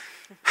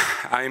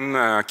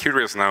 I'm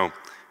curious now.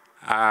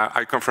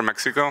 I come from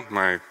Mexico,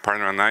 my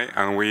partner and I,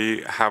 and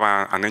we have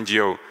an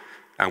NGO,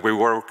 and we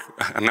work,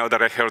 and now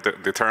that I heard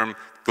the term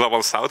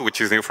Global South,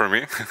 which is new for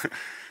me,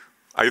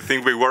 I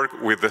think we work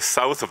with the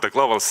south of the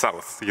global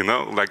south, you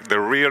know, like the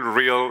real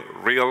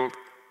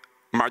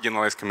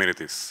marginalized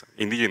communities,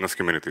 indigenous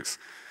communities.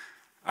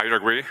 I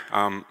agree,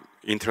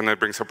 internet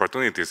brings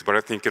opportunities, but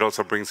I think it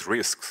also brings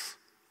risks.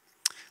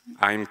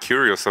 I'm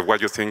curious of what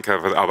you think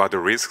about the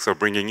risks of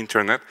bringing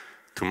internet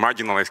to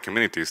marginalized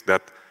communities,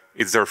 that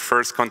it's their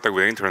first contact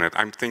with the internet.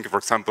 I'm thinking, for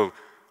example,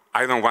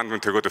 I don't want them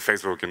to go to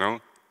Facebook, you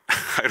know?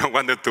 I don't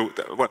want them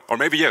to, or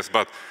maybe yes,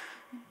 but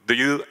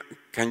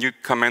can you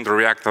comment or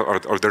react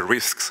or the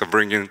risks of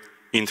bringing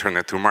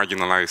internet to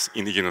marginalized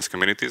indigenous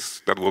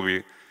communities? That will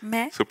be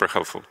super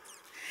helpful.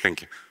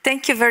 Thank you.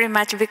 Thank you very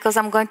much, because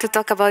I'm going to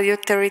talk about your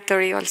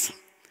territory also.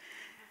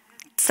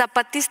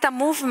 Zapatista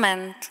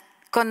movement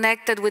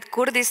connected with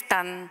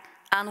Kurdistan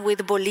and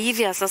with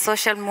Bolivia as a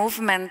social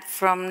movement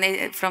from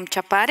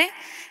Chapare,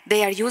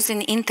 they are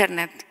using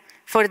internet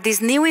for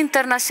this new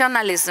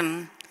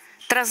internationalism,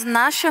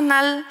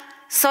 transnational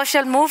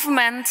social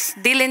movements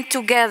dealing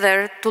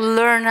together to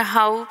learn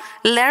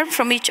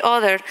from each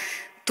other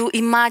to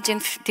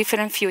imagine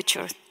different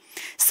futures.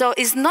 So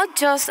it's not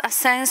just a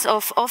sense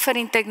of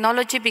offering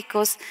technology,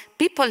 because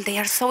people, they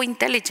are so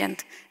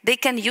intelligent. They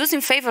can use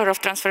in favor of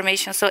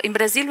transformation. So in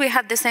Brazil, we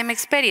had the same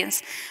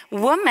experience.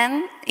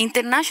 Women,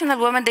 international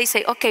women, they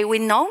say, okay, we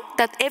know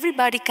that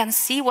everybody can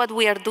see what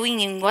we are doing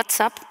in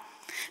WhatsApp.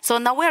 So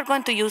now we are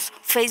going to use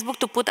Facebook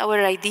to put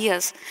our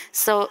ideas.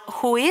 So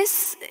who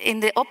is in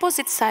the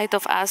opposite side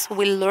of us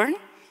will learn,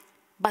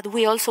 but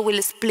we also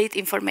will split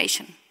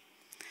information.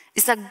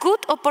 It's a good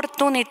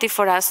opportunity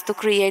for us to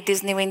create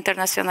this new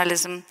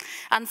internationalism.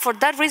 And for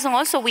that reason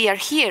also we are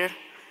here.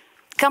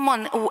 Come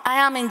on, I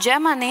am in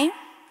Germany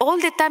all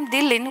the time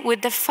dealing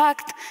with the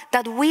fact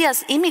that we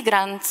as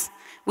immigrants,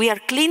 we are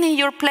cleaning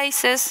your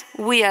places,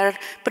 we are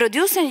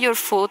producing your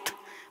food,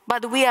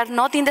 but we are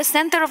not in the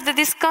center of the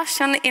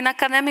discussion in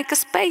academic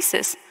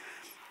spaces.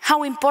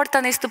 How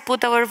important is to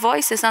put our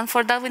voices, and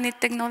for that we need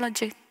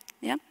technology,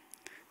 yeah?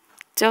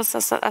 Just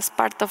as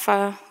part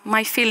of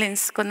my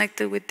feelings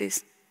connected with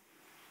this.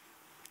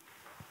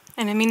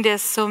 And I mean,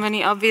 there's so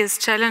many obvious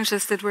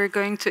challenges that we're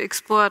going to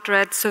explore,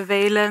 right?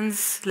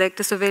 Surveillance, like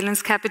the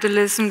surveillance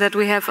capitalism that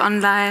we have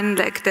online,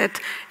 like that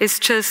is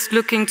just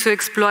looking to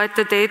exploit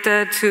the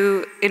data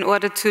in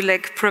order to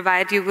like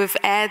provide you with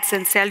ads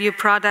and sell you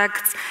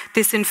products.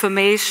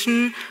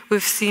 Disinformation,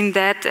 we've seen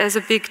that as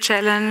a big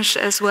challenge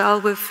as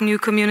well, with new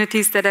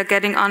communities that are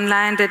getting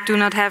online that do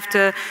not have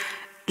the,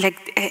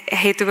 like, I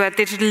hate the word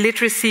digital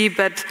literacy,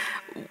 but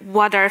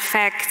what are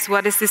facts,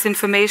 what is this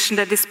information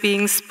that is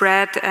being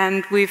spread,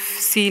 and we've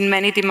seen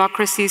many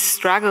democracies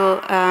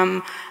struggle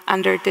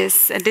under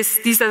this. And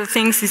these are the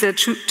things, these are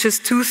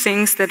just two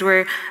things that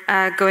we're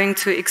going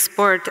to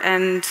export,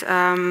 and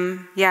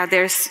yeah,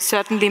 there's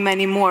certainly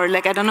many more.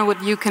 Like, I don't know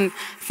what you can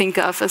think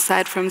of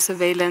aside from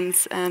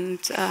surveillance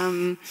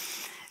and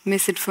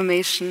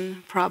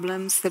misinformation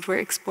problems that we're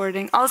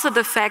exporting. Also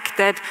the fact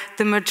that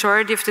the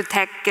majority of the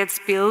tech gets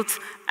built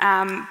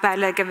by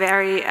like a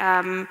very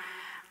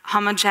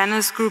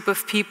homogeneous group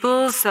of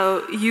people,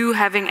 so you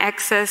having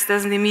access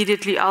doesn't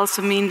immediately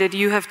also mean that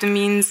you have the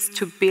means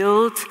to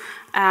build,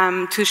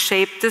 to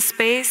shape the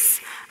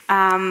space.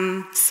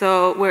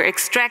 So we're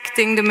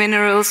extracting the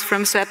minerals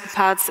from certain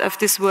parts of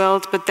this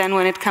world, but then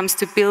when it comes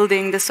to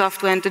building the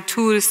software and the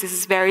tools, this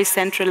is very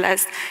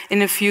centralized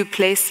in a few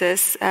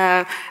places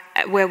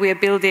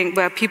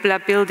where people are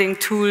building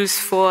tools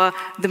for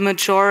the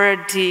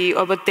majority,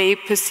 or what they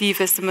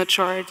perceive as the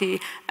majority,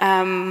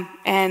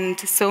 and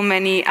so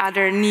many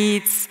other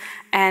needs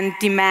and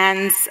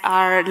demands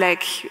are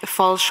like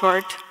fall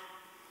short.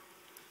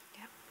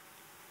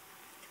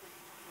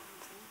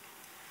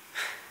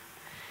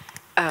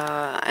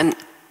 And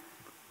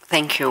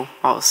thank you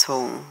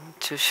also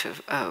to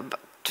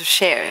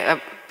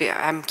share.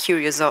 I'm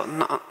curious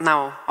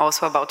now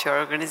also about your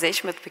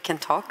organization, but we can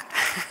talk.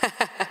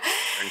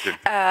 Thank you.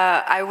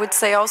 I would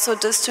say also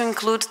just to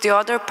include the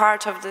other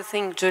part of the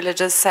thing Julia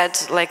just said,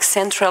 like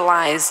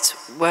centralized.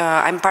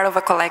 I'm part of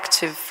a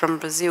collective from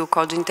Brazil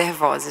called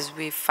Intervozes.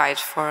 We fight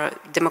for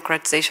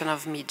democratization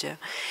of media.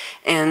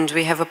 And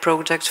we have a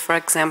project, for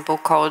example,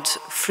 called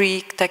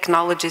Free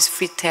Technologies,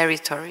 Free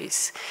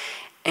Territories.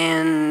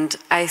 And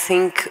I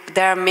think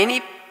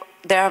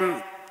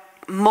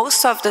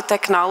most of the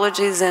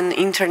technologies and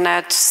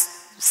internet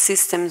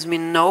systems we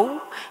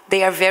know,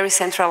 they are very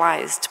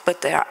centralized,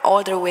 but there are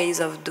other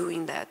ways of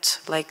doing that,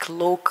 like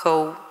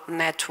local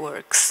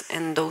networks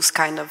and those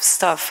kind of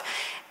stuff.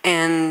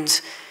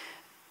 And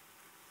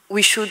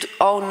we should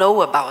all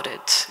know about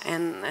it.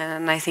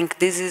 And I think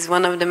this is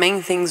one of the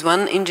main things.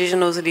 One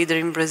indigenous leader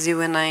in Brazil,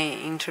 and I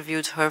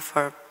interviewed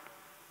her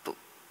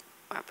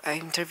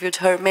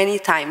many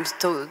times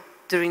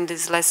during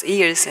these last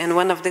years, and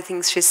one of the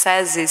things she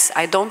says is,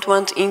 I don't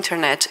want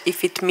internet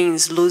if it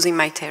means losing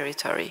my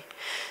territory.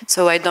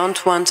 So I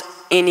don't want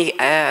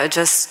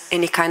just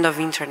any kind of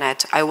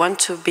internet. I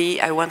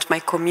want my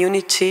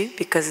community,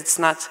 because it's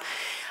not,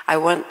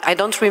 I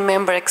don't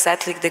remember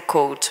exactly the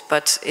quote,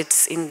 but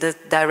it's in the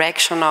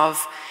direction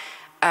of,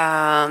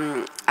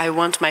 I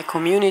want my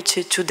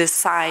community to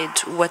decide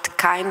what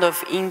kind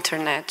of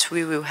internet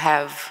we will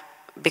have,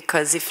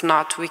 because if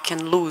not, we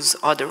can lose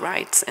other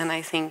rights. And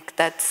I think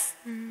that's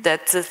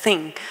the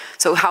thing.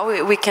 So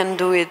how we can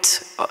do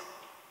it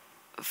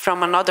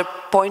from another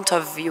point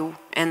of view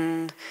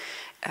and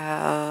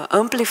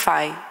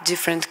amplify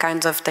different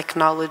kinds of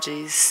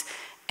technologies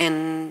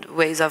and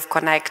ways of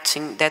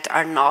connecting that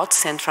are not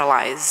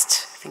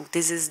centralized. I think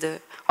this is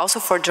also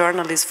for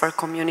journalists, for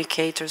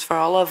communicators, for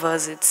all of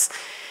us,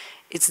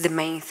 it's the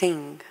main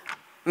thing.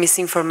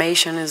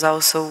 Misinformation is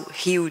also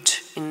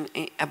huge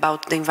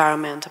about the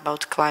environment,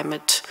 about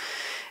climate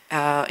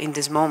in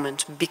this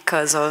moment,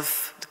 because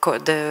of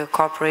the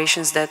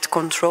corporations that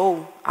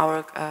control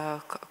our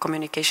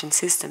communication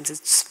systems.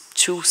 It's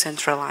too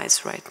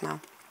centralized right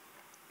now.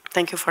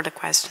 Thank you for the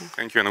question.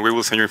 Thank you, and we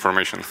will send you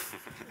information.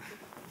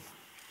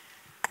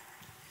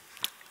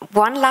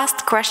 One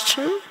last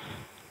question.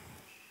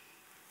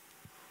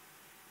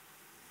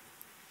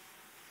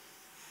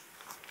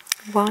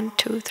 One,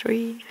 two,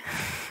 three.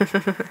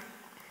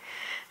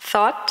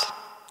 Thought?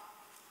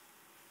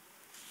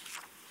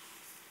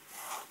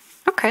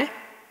 Okay.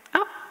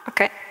 Oh,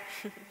 okay.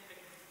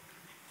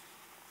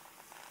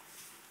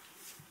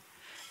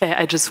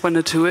 I just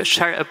wanted to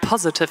share a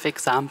positive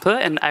example,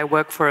 and I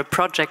work for a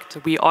project.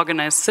 We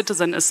organize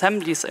citizen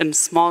assemblies in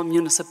small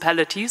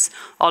municipalities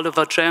all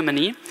over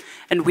Germany,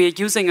 and we're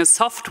using a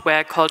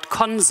software called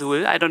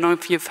Consul. I don't know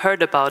if you've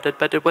heard about it,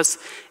 but it was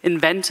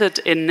invented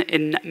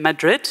in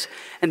Madrid,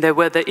 and there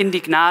were the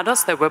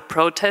indignados, there were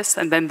protests,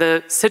 and then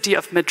the city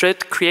of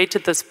Madrid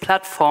created this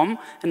platform,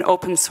 an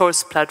open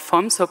source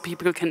platform, so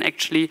people can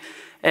actually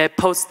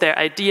post their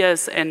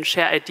ideas and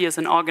share ideas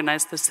and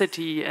organize the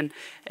city. And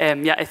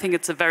yeah, I think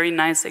it's a very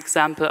nice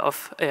example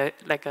of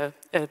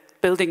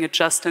building a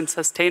just and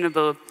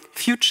sustainable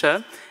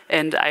future.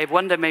 And I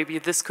wonder maybe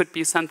this could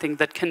be something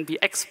that can be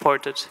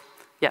exported.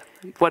 Yeah,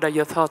 what are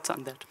your thoughts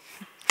on that?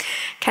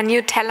 Can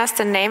you tell us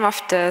the name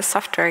of the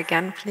software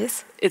again,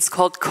 please? It's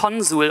called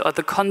Consul, or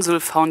the Consul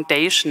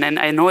Foundation, and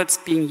I know it's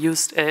being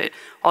used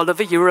all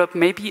over Europe,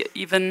 maybe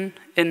even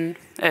in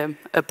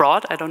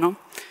abroad, I don't know.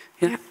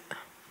 Yeah.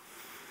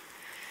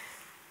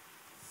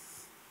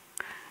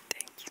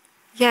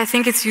 Yeah, I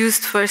think it's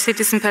used for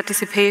citizen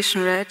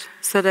participation, right?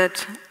 So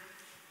that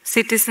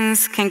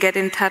citizens can get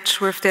in touch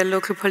with their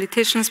local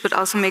politicians, but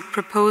also make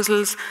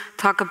proposals,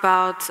 talk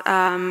about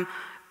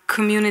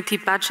community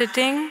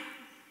budgeting.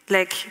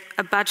 Like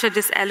a budget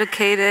is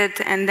allocated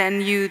and then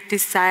you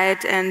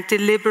decide and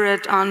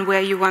deliberate on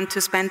where you want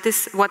to spend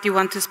this, what you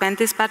want to spend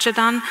this budget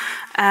on.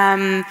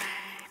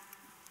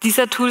 These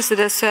are tools that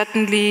are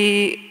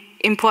certainly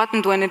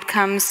important when it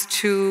comes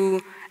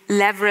to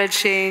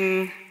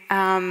leveraging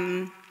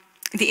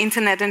the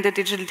internet and the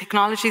digital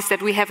technologies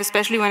that we have,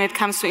 especially when it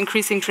comes to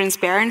increasing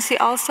transparency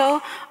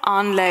also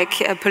on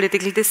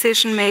political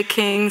decision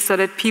making, so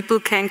that people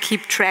can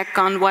keep track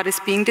on what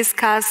is being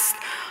discussed,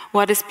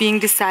 what is being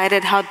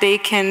decided, how they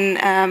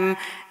can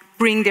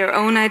bring their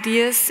own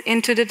ideas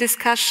into the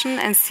discussion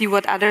and see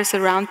what others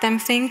around them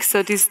think.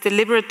 So these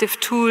deliberative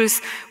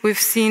tools, we've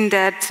seen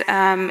that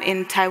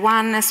in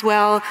Taiwan as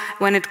well,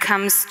 when it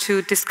comes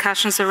to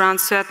discussions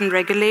around certain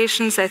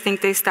regulations. I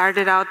think they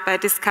started out by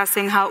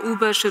discussing how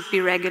Uber should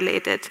be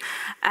regulated.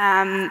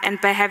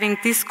 And by having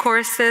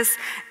discourses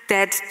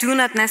that do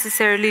not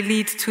necessarily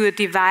lead to a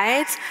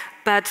divide,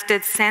 but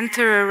that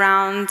center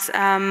around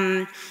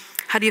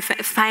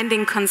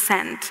finding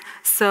consent.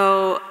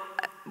 So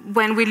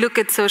when we look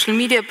at social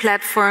media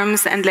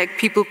platforms and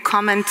people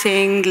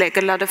commenting,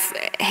 a lot of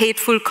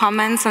hateful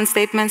comments on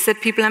statements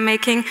that people are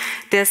making,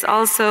 there's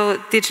also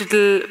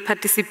digital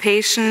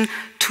participation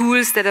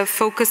tools that are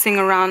focusing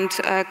around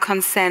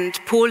consent.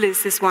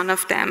 Polis is one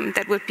of them.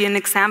 That would be an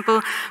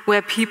example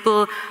where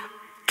people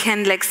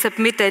can like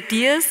submit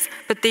ideas,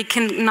 but they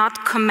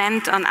cannot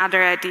comment on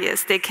other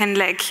ideas. They can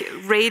like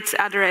rate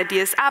other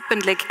ideas up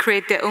and like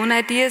create their own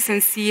ideas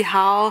and see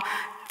how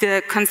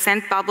the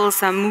consent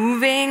bubbles are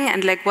moving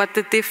and like what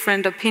the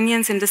different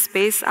opinions in the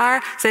space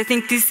are. So I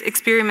think these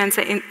experiments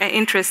are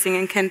interesting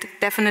and can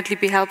definitely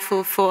be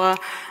helpful for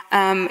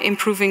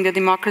improving the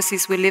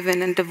democracies we live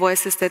in and the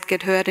voices that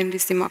get heard in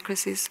these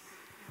democracies.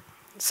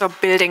 So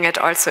building it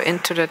also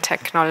into the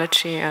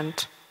technology and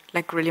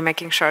like really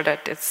making sure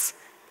that it's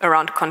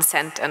around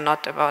consent and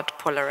not about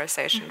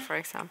polarization, for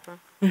example.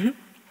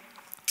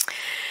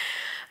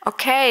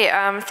 Okay,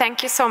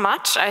 thank you so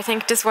much. I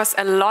think this was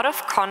a lot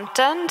of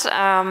content.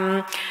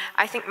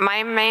 I think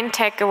my main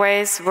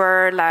takeaways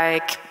were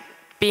like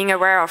being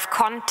aware of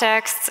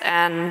context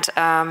and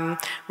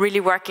really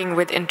working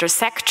with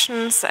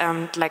intersections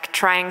and like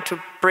trying to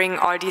bring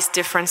all these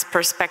different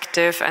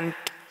perspectives and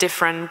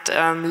different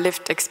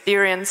lived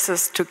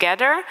experiences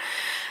together.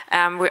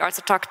 We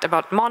also talked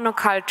about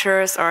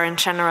monocultures or in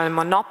general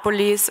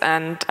monopolies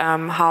and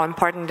how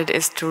important it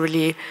is to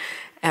really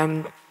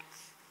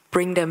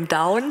bring them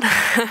down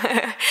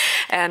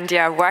and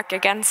yeah, work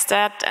against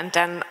that. And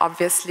then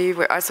obviously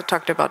we also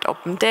talked about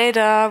open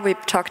data, we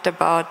talked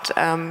about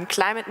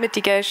climate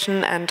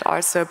mitigation and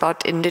also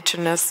about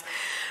indigenous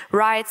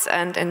rights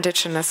and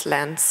indigenous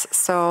lands.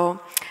 So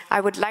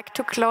I would like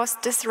to close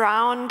this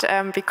round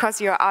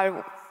because you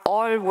are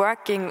all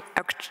working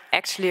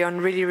actually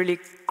on really, really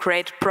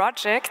great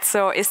projects.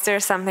 So is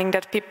there something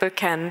that people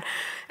can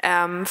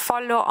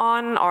follow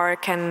on or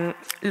can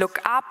look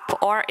up,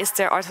 or is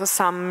there also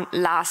some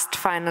last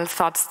final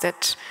thoughts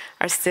that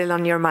are still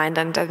on your mind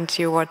and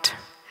you would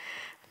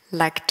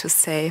like to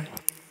say?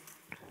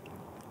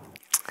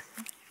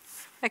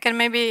 I can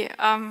maybe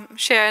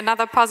share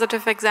another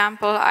positive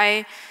example.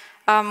 I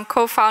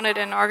co-founded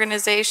an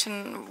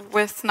organization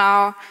with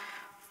now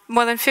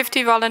more than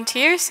 50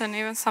 volunteers and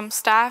even some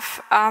staff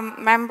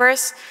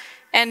members,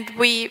 and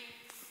we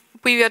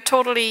are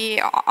totally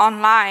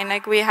online.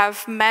 Like we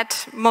have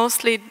met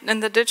mostly in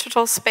the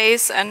digital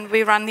space, and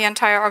we run the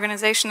entire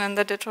organization in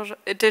the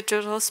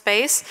digital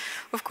space.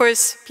 Of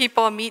course,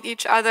 people meet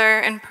each other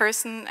in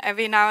person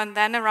every now and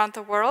then around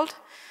the world,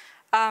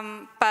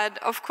 but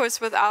of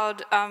course,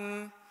 without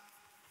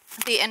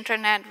the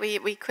internet,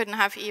 we couldn't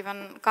have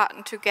even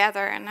gotten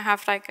together and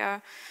have like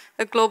a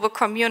global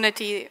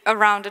community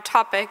around a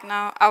topic.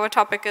 Now, our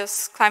topic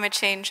is climate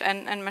change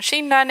and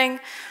machine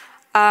learning,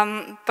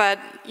 but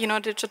you know,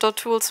 digital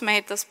tools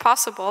made this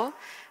possible.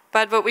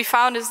 But what we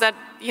found is that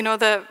you know,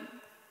 the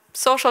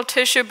social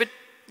tissue, but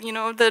you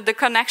know, the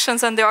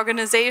connections and the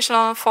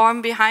organizational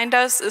form behind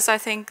us is, I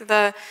think,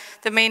 the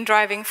main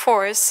driving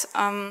force.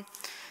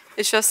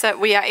 It's just that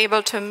we are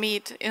able to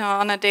meet, you know,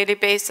 on a daily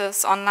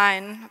basis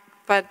online,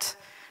 but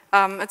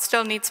it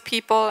still needs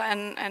people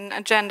and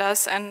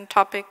agendas and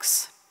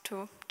topics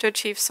to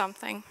achieve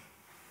something.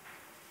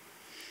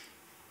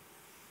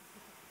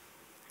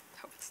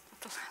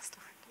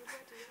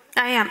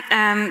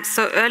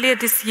 So earlier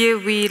this year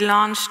we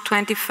launched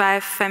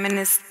 25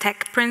 feminist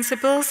tech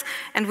principles,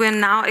 and we're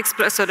now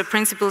exploring, so the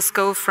principles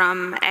go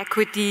from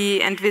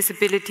equity and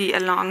visibility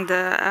along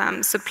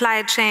the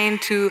supply chain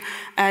to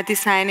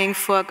designing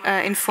for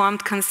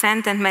informed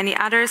consent and many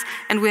others,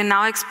 and we're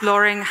now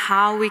exploring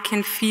how we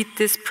can feed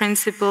these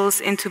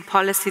principles into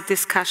policy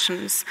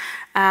discussions.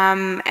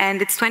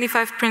 And it's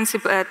 12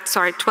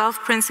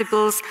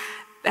 principles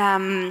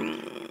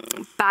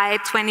by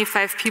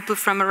 25 people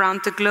from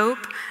around the globe.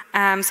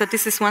 So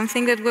this is one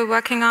thing that we're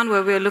working on,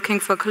 where we're looking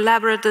for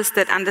collaborators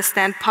that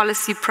understand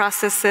policy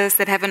processes,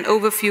 that have an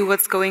overview of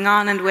what's going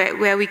on and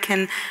where we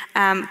can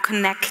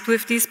connect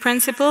with these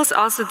principles.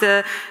 Also,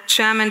 the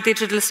German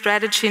digital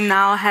strategy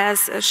now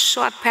has a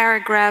short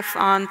paragraph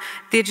on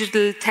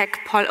digital tech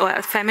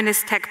or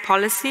feminist tech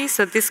policy.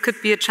 So this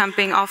could be a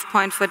jumping off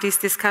point for these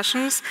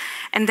discussions.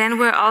 And then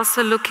we're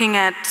also looking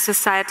at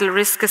societal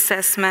risk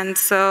assessment.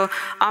 So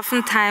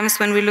oftentimes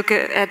when we look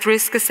at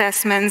risk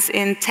assessments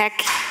in tech,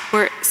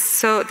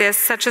 there's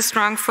such a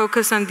strong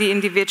focus on the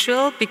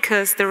individual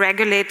because the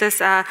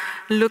regulators are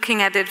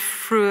looking at it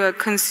through a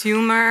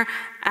consumer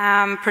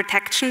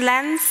protection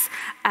lens.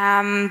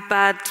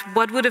 But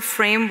what would a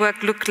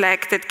framework look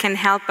like that can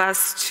help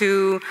us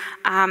to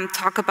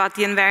talk about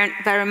the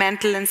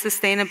environmental and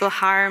sustainable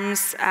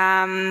harms?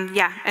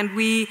 And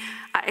we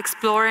are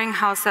exploring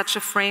how such a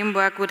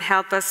framework would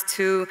help us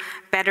to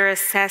better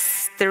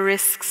assess the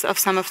risks of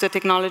some of the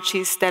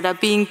technologies that are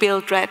being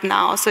built right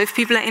now. So if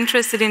people are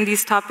interested in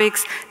these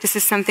topics, this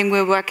is something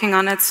we're working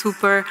on at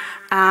Super.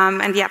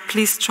 And yeah,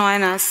 please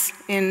join us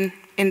in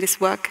this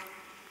work.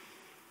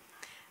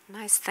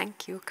 Nice,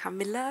 thank you.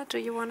 Camilla, do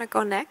you want to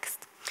go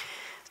next?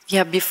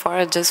 Yeah, before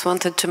I just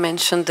wanted to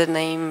mention the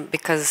name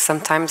because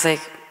sometimes I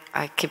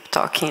keep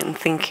talking and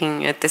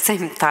thinking at the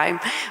same time,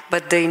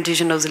 but the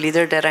indigenous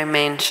leader that I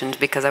mentioned,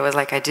 because I was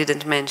like, I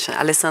didn't mention,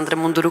 Alessandra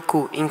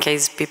Munduruku, in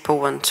case people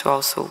want to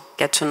also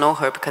get to know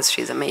her because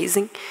she's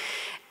amazing.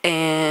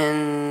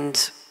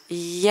 And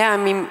yeah, I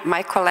mean,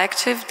 my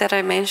collective that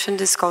I mentioned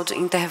is called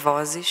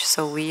Intervozes,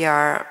 so we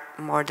are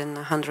more than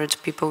 100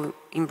 people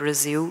in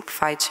Brazil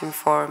fighting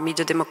for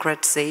media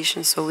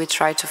democratization. So we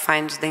try to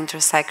find the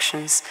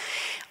intersections,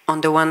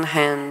 on the one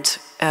hand,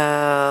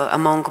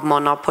 among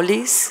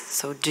monopolies,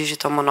 so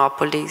digital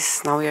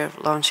monopolies. Now we are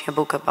launching a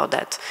book about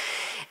that.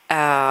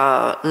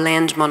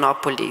 Land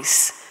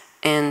monopolies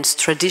and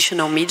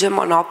traditional media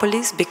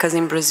monopolies, because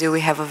in Brazil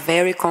we have a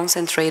very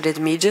concentrated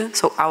media.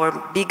 So our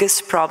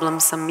biggest problem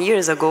some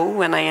years ago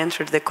when I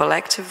entered the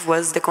collective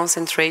was the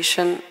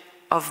concentration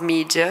of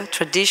media,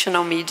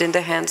 traditional media, in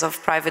the hands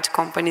of private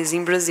companies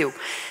in Brazil.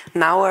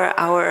 Now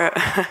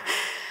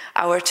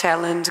our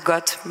challenge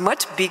got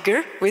much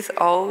bigger with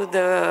all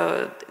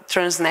the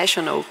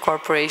transnational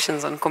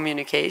corporations on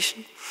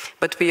communication,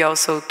 but we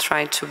also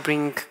try to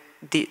bring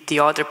the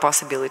other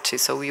possibility.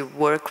 So we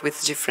work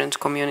with different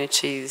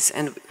communities,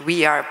 and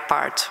we are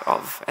part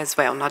of as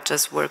well, not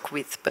just work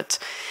with, but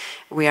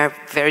we are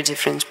very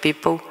different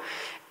people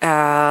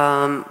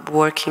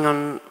working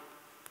on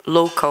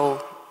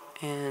local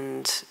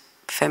and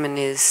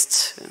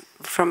feminist,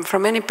 from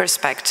many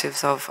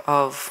perspectives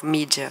of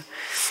media.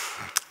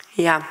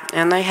 Yeah,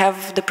 and I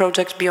have the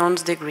project Beyond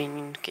the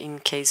Green in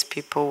case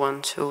people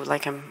want to,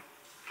 like,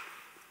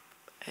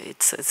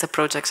 it's a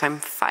project I'm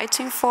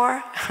fighting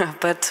for,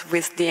 but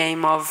with the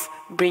aim of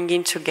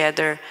bringing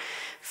together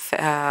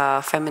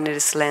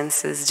feminist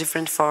lenses,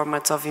 different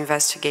formats of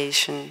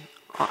investigation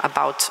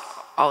about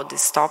all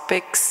these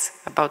topics,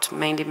 about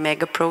mainly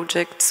mega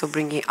projects, so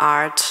bringing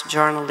art,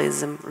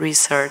 journalism,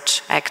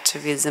 research,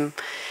 activism,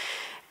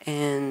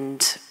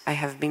 and I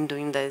have been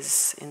doing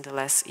this in the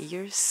last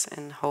years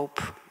and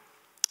hope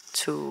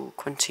to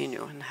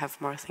continue and have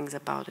more things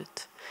about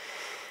it.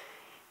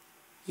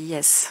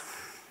 Yes.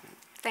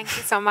 Thank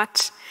you so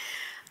much.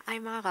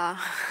 Aymara.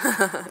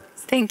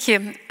 Thank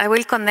you. I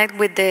will connect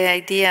with the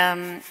idea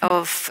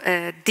of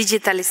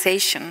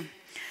digitalization.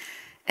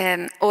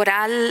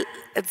 Oral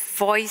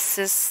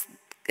voices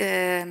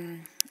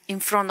in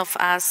front of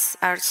us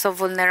are so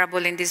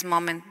vulnerable in this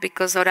moment,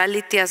 because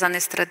orality as an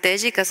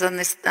strategic, as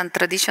a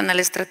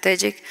traditional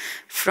strategic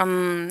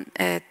from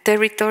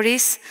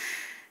territories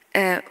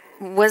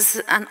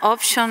was an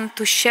option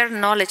to share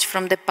knowledge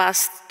from the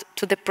past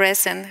to the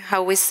present,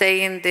 how we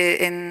say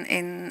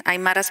in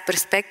Aymara's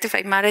perspective.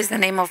 Aymara is the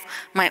name of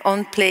my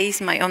own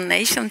place, my own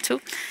nation too.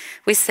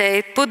 We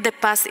say, put the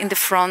past in the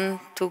front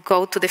to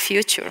go to the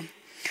future.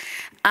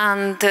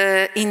 And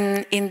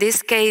in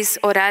this case,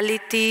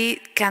 orality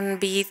can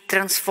be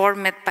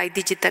transformed by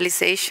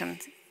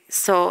digitalization.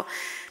 So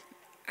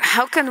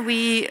how can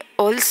we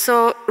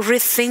also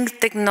rethink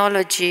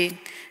technology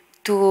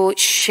to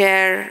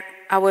share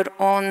our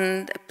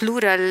own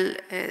plural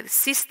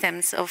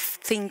systems of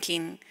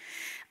thinking?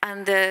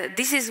 And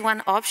this is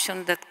one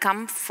option that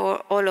comes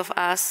for all of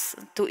us,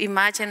 to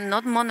imagine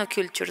not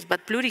monocultures,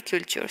 but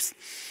pluricultures.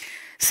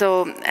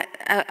 So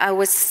I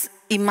was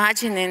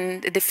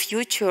imagining the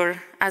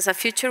future as a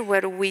future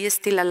where we are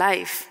still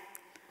alive.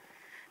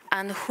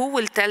 And who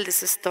will tell this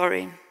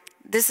story?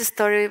 This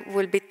story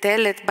will be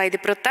told by the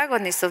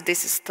protagonists of this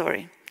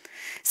story.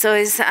 So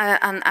it's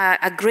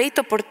a great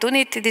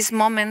opportunity this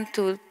moment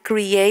to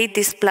create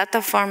these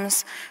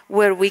platforms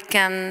where we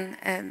can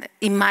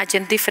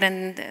imagine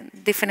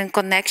different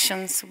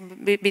connections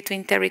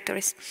between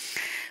territories.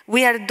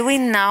 We are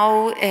doing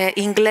now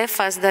in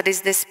GLEFAS, that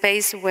is the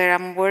space where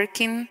I'm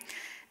working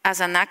as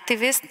an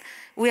activist,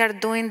 we are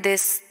doing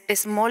this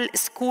small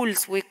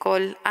schools we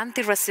call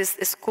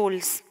anti-racist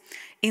schools.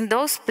 In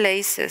those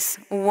places,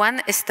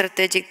 one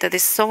strategy that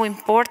is so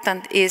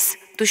important is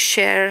to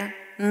share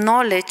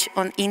knowledge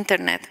on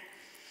internet.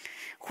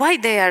 Why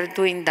they are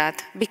doing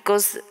that?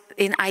 Because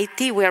in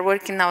IT, we are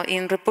working now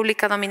in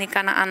República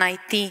Dominicana and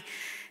IT,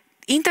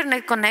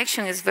 internet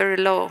connection is very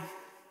low.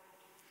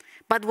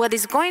 But what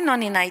is going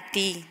on in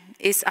IT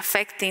is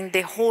affecting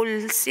the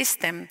whole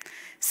system.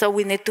 So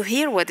we need to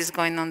hear what is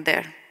going on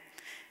there.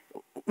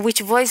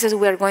 Which voices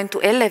we are going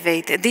to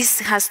elevate. This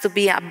has to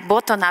be a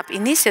bottom-up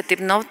initiative,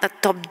 not a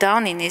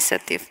top-down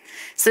initiative.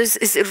 So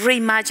it's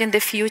reimagine the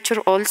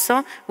future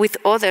also with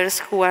others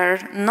who are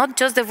not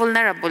just the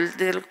vulnerable,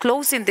 they're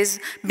closing this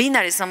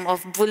binarism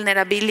of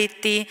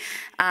vulnerability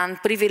and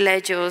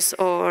privileges,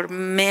 or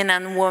men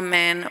and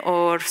women,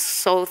 or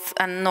south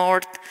and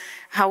north,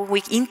 how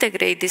we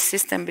integrate this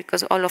system,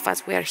 because all of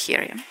us, we are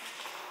here. Yeah?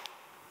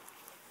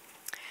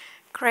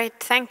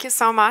 Great, thank you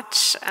so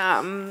much.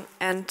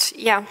 And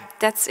yeah,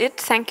 that's it.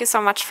 Thank you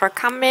so much for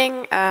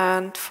coming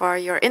and for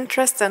your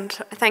interest, and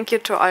thank you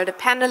to all the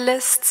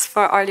panelists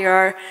for all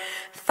your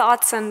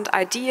thoughts and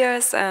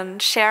ideas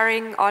and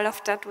sharing all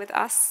of that with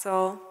us.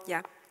 So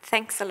yeah,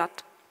 thanks a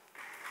lot.